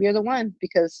 yeah, you're the one,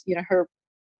 because her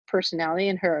personality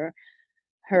and her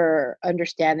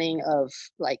understanding of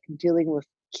like dealing with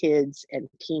kids and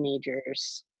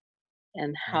teenagers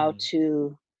and how Mm.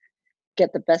 to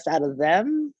get the best out of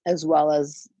them as well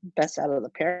as best out of the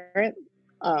parent,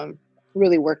 um,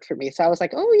 really worked for me. So I was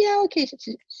like, oh yeah, okay,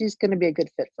 she's going to be a good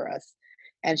fit for us.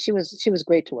 And she was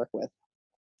great to work with.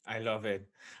 I love it.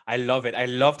 I love it. I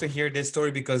love to hear this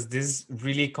story because this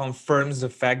really confirms the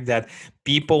fact that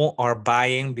people are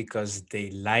buying because they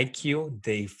like you,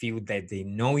 they feel that they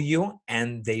know you,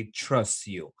 and they trust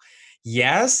you.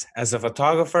 Yes, as a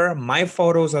photographer, my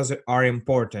photos are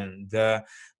important. The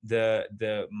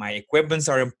my equipments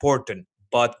are important,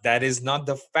 but that is not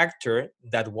the factor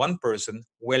that one person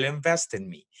will invest in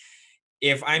me.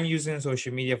 If I'm using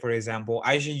social media, for example,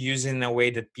 I should use it in a way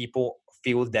that people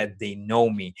feel that they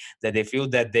know me, that they feel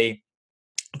that they,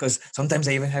 because sometimes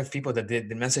I even have people that they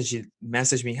message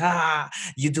me,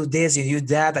 you do this, you do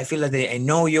that. I feel like I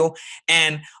know you.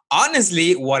 And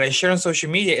honestly, what I share on social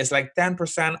media is like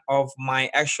 10% of my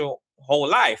actual whole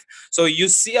life. So you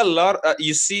see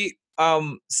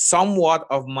somewhat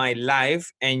of my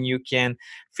life, and you can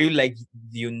feel like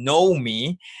you know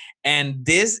me. And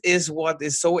this is what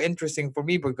is so interesting for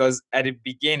me, because at the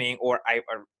beginning, or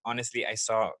honestly, I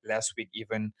saw last week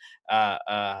even a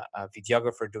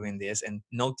videographer doing this, and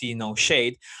no tea, no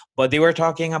shade, but they were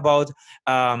talking about,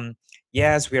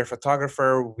 yes, we are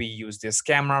photographer, we use this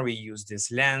camera, we use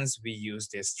this lens, we use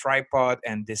this tripod,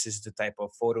 and this is the type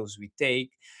of photos we take.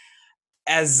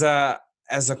 As a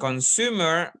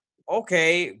consumer,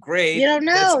 okay, You great, don't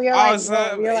that's know. You're like, well,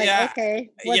 awesome, you're like, yeah. okay,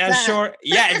 what's Yeah, that? sure.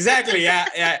 Yeah, exactly. Yeah,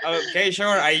 yeah. Okay,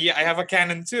 sure. I have a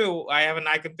Canon too. I have an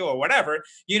Nikon too, or whatever.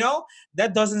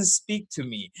 That doesn't speak to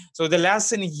me. So the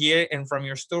lesson here, and from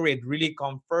your story, it really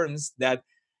confirms that,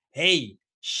 hey,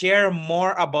 share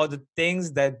more about the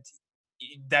things that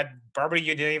probably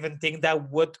you didn't even think that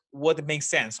would make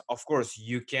sense. Of course,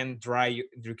 you can draw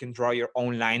your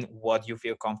own line, what you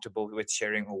feel comfortable with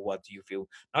sharing, or what you feel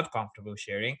not comfortable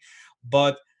sharing.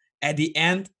 But at the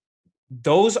end,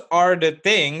 those are the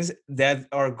things that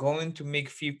are going to make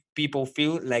people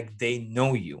feel like they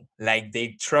know you, like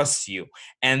they trust you,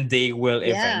 and they will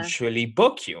Yeah, eventually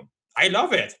book you. I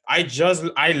love it. I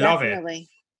love it. definitely.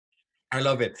 I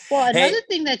love it. Well, Hey, another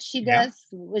thing that she yeah. does,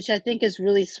 which I think is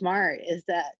really smart, is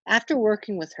that after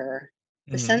working with her,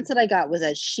 the Hmm. sense that I got was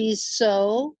that she's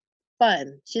so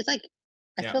fun. She's like,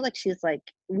 I Yeah. feel like she's like,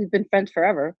 we've been friends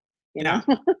forever, you know,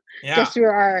 Yeah. Yeah. just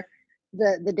through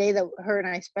the day that her and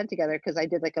I spent together. Cause I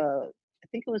did like I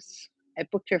think it was, I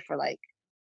booked her for like,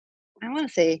 I want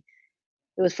to say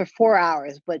it was for 4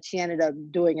 hours, but she ended up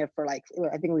doing it for like,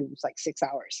 I think it was like 6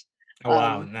 hours. Oh,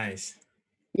 wow, Um, nice.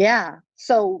 yeah.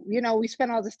 So, we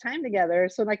spent all this time together.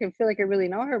 So like I feel like I really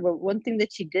know her. But one thing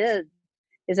that she did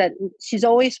is that she's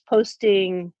always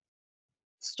posting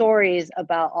stories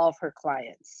about all of her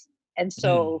clients. And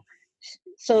Mm.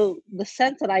 so the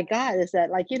sense that I got is that,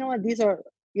 like, you know what, these are,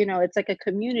 it's like a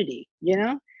community.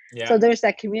 Yeah. So there's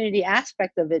that community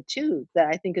aspect of it too that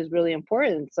I think is really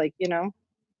important. It's like,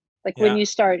 like when Yeah. you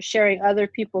start sharing other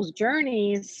people's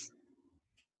journeys,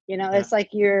 Yeah. it's like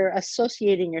you're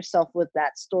associating yourself with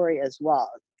that story as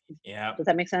well. Yeah. Does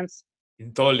that make sense?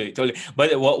 Totally, totally.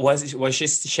 But what was she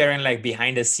sharing, like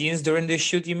behind the scenes during the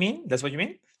shoot? You mean that's what you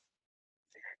mean?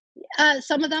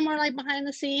 Some of them are like behind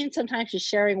the scenes. Sometimes she's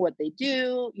sharing what they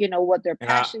do, what their Yeah.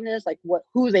 passion is, like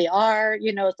who they are.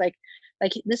 It's like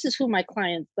this is who my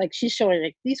clients, like she's showing,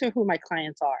 like these are who my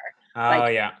clients are. Oh,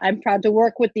 Like yeah. I'm proud to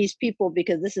work with these people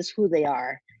because this is who they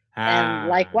are. And Ah.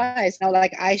 likewise,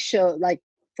 like I show, like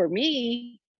for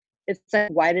me, it's like,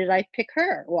 why did I pick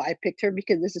her? Well, I picked her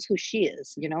because this is who she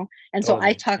is. And so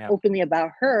I Totally. talk Yeah. openly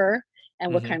about her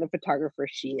and what Mm-hmm. kind of photographer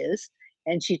she is.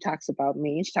 And she talks about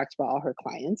me, and she talks about all her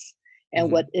clients and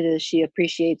Mm-hmm. what it is she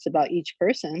appreciates about each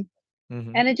person.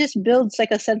 Mm-hmm. And it just builds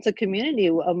like a sense of community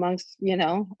amongst,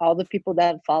 all the people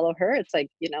that follow her. It's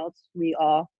like, we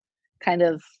all kind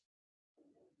of,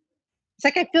 it's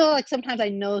like I feel like sometimes I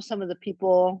know some of the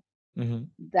people Mm-hmm.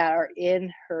 that are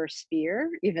in her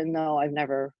sphere, even though I've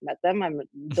never met them. I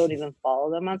don't even follow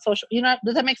them on social.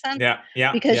 Does that make sense? Yeah.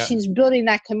 Yeah. Because Yeah. she's building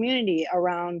that community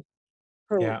around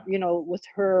her, Yeah. with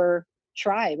her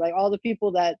tribe, like all the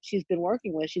people that she's been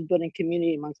working with. She's building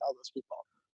community amongst all those people.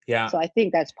 Yeah. So I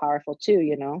think that's powerful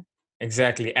too.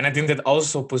 Exactly. And I think that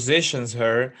also positions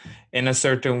her in a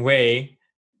certain way,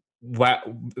 wha-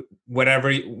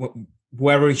 whatever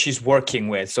whoever she's working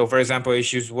with. So for example, if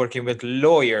she's working with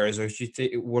lawyers, or she's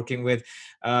working with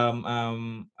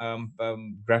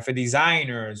graphic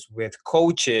designers, with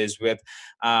coaches, with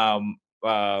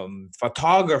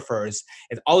photographers,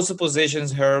 it also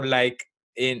positions her like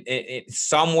in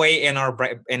some way in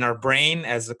in our brain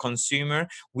as a consumer.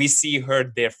 We see her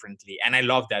differently, and I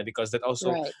love that, because that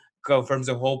also Right. confirms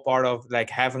the whole part of like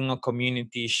having a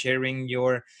community, sharing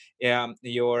um,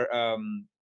 your um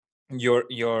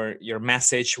your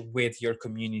message with your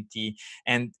community,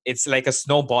 and it's like a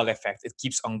snowball effect. It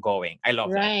keeps on going. I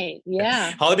love that. Right.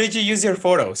 Yeah. How did you use your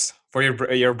photos for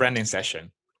your branding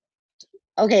session?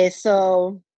 Okay.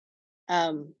 So,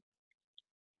 um,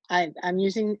 I'm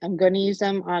going to use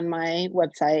them on my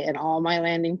website and all my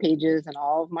landing pages and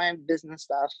all of my business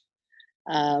stuff,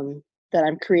 that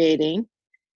I'm creating.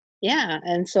 Yeah.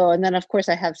 And then of course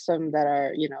I have some that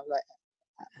are, that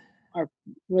are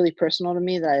really personal to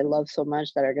me that I love so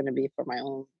much that are going to be for my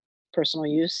own personal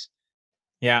use.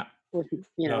 Yeah. With,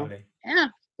 you know, Lovely. yeah,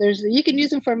 you can use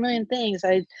them for a million things.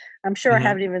 I'm sure I Mm-hmm.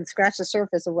 haven't even scratched the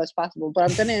surface of what's possible, but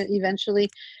I'm going to eventually,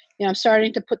 I'm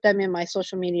starting to put them in my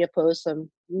social media posts. I'm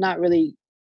not really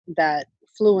that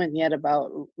fluent yet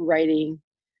about writing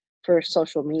for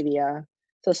social media.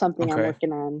 So something I'm Okay.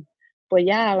 working on. But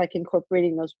yeah, like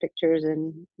incorporating those pictures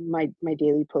in my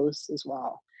daily posts as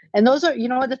well. And those are, you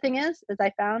know what the thing is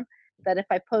I found that if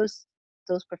I post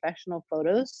those professional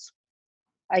photos,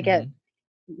 I get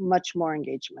Mm-hmm. much more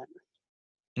engagement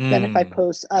than if I Mm.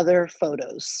 post other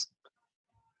photos.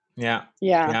 Yeah.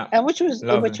 Yeah, Yeah. and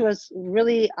Love which it. was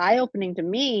really eye-opening to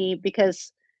me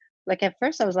because, like, at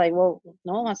first I was like, "Well,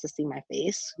 no one wants to see my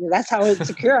face." That's how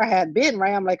insecure I had been,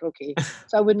 right? I'm like, "Okay."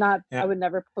 So I Yeah. would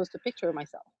never post a picture of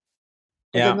myself.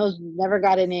 But then Yeah. those never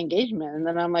got any engagement, and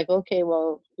then I'm like, "Okay,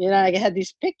 well, I had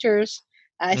these pictures,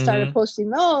 and I started Mm-hmm. posting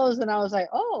those, and I was like,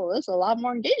 oh, there's a lot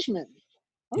more engagement.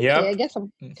 Okay, I Yep. guess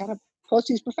I'm kind of post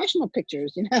these professional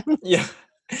pictures, Yeah.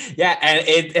 Yeah, and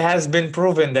it has been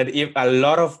proven that if a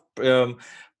lot of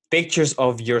pictures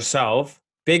of yourself,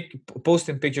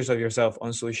 posting pictures of yourself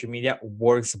on social media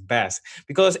works best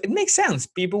because it makes sense.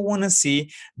 People want to see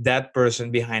that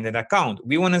person behind an account.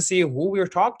 We want to see who we're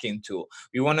talking to.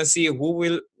 We want to see who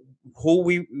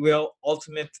we will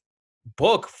ultimate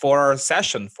book for our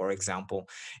session, for example.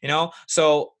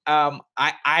 So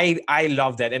I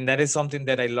love that, and that is something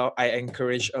that I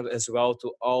encourage as well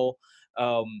to all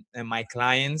and my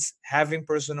clients. Having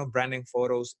personal branding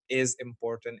photos is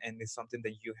important, and it's something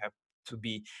that you have to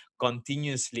be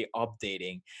continuously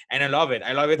updating. And I love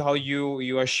it how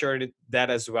you assured that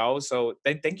as well. So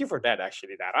thank you for that,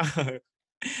 actually, Dara.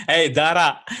 Hey,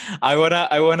 Dara, I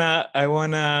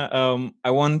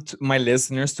want my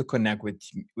listeners to connect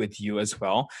with you as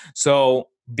well. So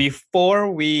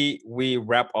before we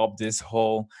wrap up this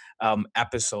whole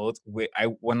episode, I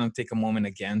want to take a moment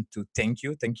again to thank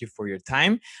you for your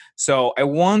time. So I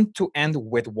want to end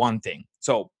with one thing.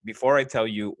 So before I tell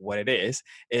you what it is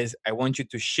I want you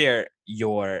to share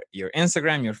your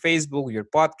Instagram, your Facebook, your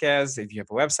podcast. If you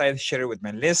have a website, share it with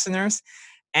my listeners.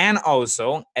 And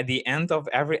also, at the end of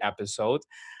every episode,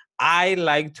 I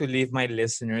like to leave my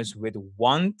listeners with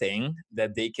one thing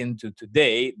that they can do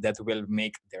today that will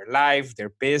make their life,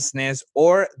 their business,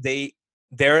 or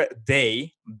their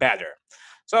day better.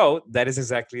 So that is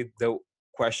exactly the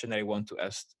question that I want to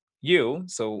ask you,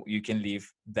 so you can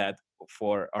leave that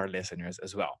for our listeners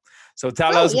as well. So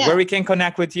tell Oh, us where yeah. we can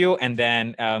connect with you, and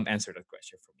then answer that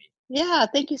question for me. Yeah,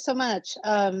 thank you so much.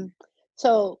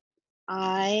 So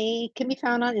I can be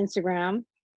found on Instagram,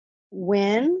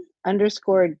 win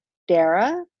underscore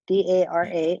Dara, Yeah.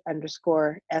 DARA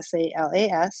underscore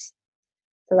SALAS.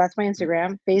 So that's my Yeah.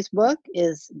 Instagram. Facebook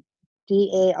is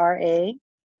DARA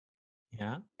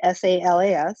Yeah.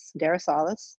 SALAS, Dara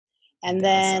Salas. And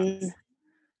That's then,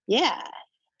 yeah.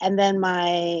 And then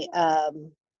my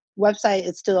website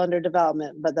is still under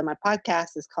development, but then my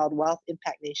podcast is called Wealth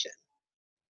Impact Nation.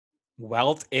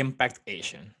 Wealth Impact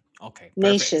Asian. Okay, perfect.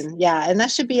 Nation, yeah, and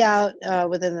that should be out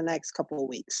within the next couple of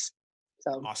weeks.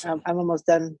 So Awesome. I'm almost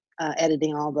done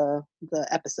editing all the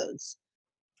episodes.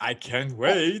 I can't Uh,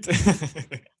 wait.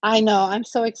 I know, I'm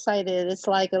so excited. It's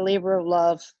like a labor of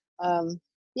love.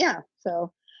 Yeah,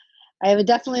 so I would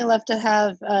definitely love to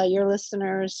have your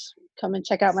listeners come and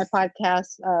check out my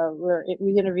podcast.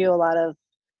 We interview a lot of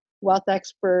wealth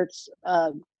experts,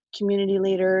 community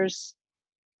leaders,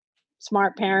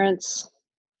 smart parents,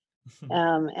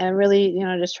 and really,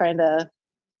 just trying to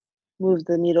move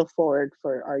the needle forward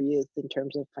for our youth in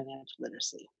terms of financial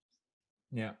literacy.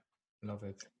 Yeah, love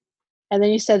it. And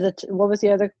then you said that, what was the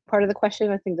other part of the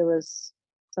question? I think there was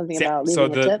something Yeah, about so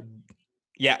leaving a the tip.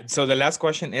 yeah, so the last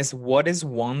question is, what is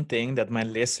one thing that my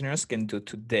listeners can do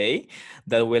today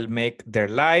that will make their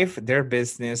life, their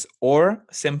business, or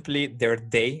simply their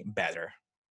day better?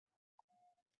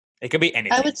 It could be I would,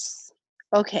 anything.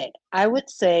 okay, I would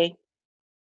say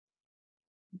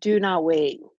do not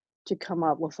wait to come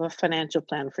up with a financial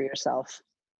plan for yourself,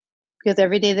 because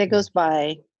every day that Mm. goes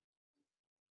by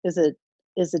is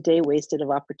a day wasted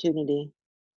of opportunity.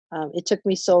 It took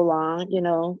me so long,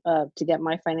 to get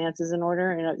my finances in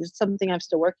order, and it's something I'm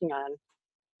still working on.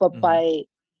 But Mhm. by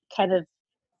kind of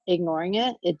ignoring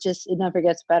it, it never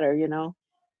gets better.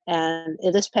 And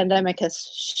this pandemic has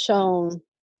shown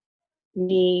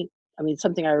me, I mean,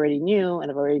 something I already knew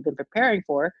and I've already been preparing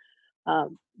for.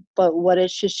 Um, but what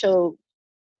it should show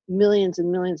millions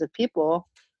and millions of people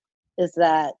is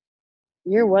that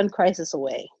you're one crisis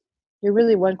away. You're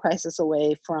really one crisis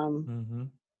away from Mhm.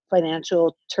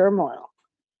 financial turmoil.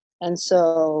 And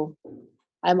so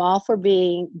I'm all for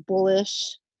being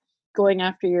bullish, going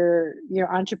after your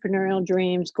entrepreneurial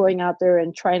dreams, going out there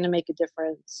and trying to make a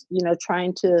difference,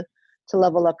 trying to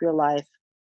level up your life.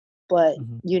 But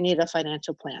Mhm. you need a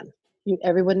financial plan.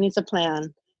 Everyone needs a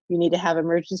plan. You need to have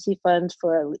emergency funds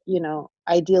for,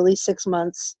 ideally 6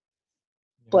 months,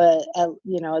 Yep. but at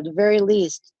the very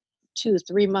least 2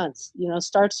 3 months.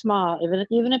 Start small.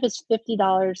 Even if it's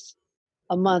 $50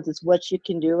 a month is what you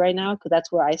can do right now, because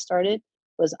that's where I started.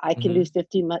 was I can do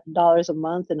Mm-hmm. $50 a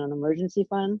month in an emergency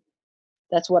fund.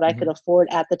 That's what I could Mm-hmm. afford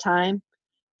at the time.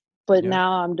 But Yep.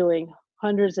 now I'm doing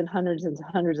hundreds and hundreds and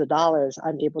hundreds of dollars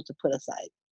I'm able to put aside.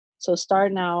 So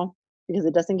start now because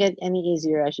it doesn't get any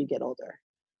easier as you get older.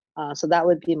 So that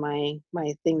would be my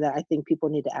thing that I think people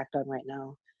need to act on right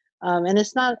now. And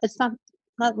it's not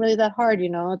really that hard, you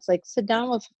know. It's like sit down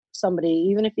with somebody,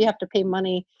 even if you have to pay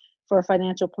money for a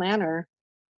financial planner.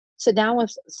 Sit down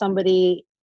with somebody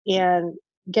and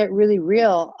get really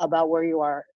real about where you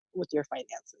are with your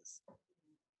finances.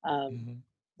 Um, Mm-hmm.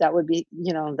 that would be,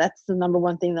 you know, that's the number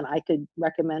one thing that I could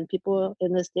recommend people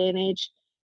in this day and age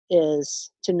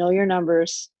is to know your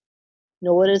numbers,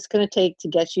 know what it's going to take to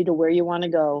get you to where you want to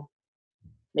go,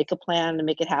 make a plan to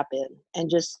make it happen, and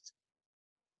just,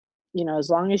 you know, as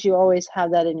long as you always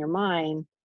have that in your mind,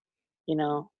 you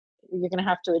know, you're going to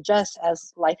have to adjust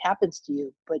as life happens to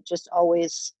you, but just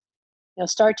always, you know,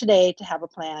 start today to have a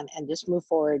plan and just move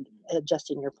forward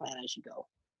adjusting your plan as you go.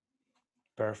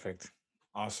 Perfect.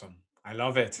 Awesome. I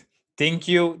love it. Thank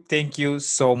you. Thank you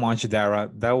so much, Dara.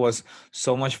 That was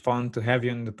so much fun to have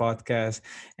you on the podcast.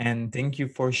 And thank you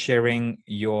for sharing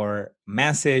your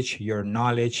message, your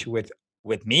knowledge with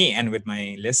me and with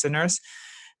my listeners.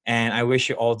 And I wish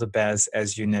you all the best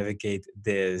as you navigate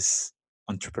this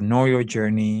entrepreneurial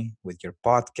journey with your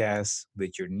podcast,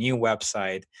 with your new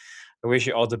website. I wish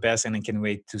you all the best and I can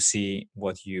wait to see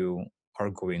what you are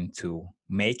going to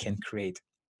make and create.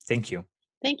 Thank you.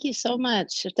 Thank you so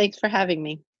much. Thanks for having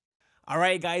me. All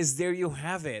right, guys, there you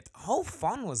have it. How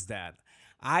fun was that?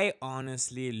 I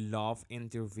honestly love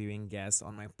interviewing guests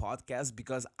on my podcast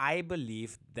because I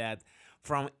believe that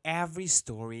from every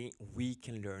story, we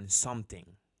can learn something.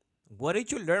 What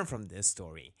did you learn from this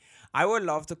story? I would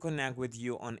love to connect with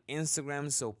you on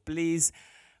Instagram, so please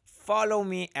follow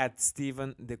me at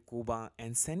Steven de Cuba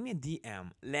and send me a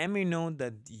DM. Let me know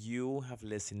that you have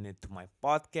listened to my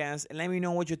podcast and let me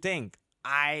know what you think.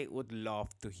 I would love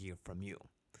to hear from you.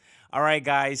 All right,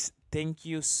 guys, thank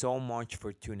you so much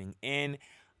for tuning in.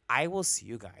 I will see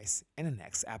you guys in the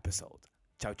next episode.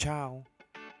 Ciao, ciao.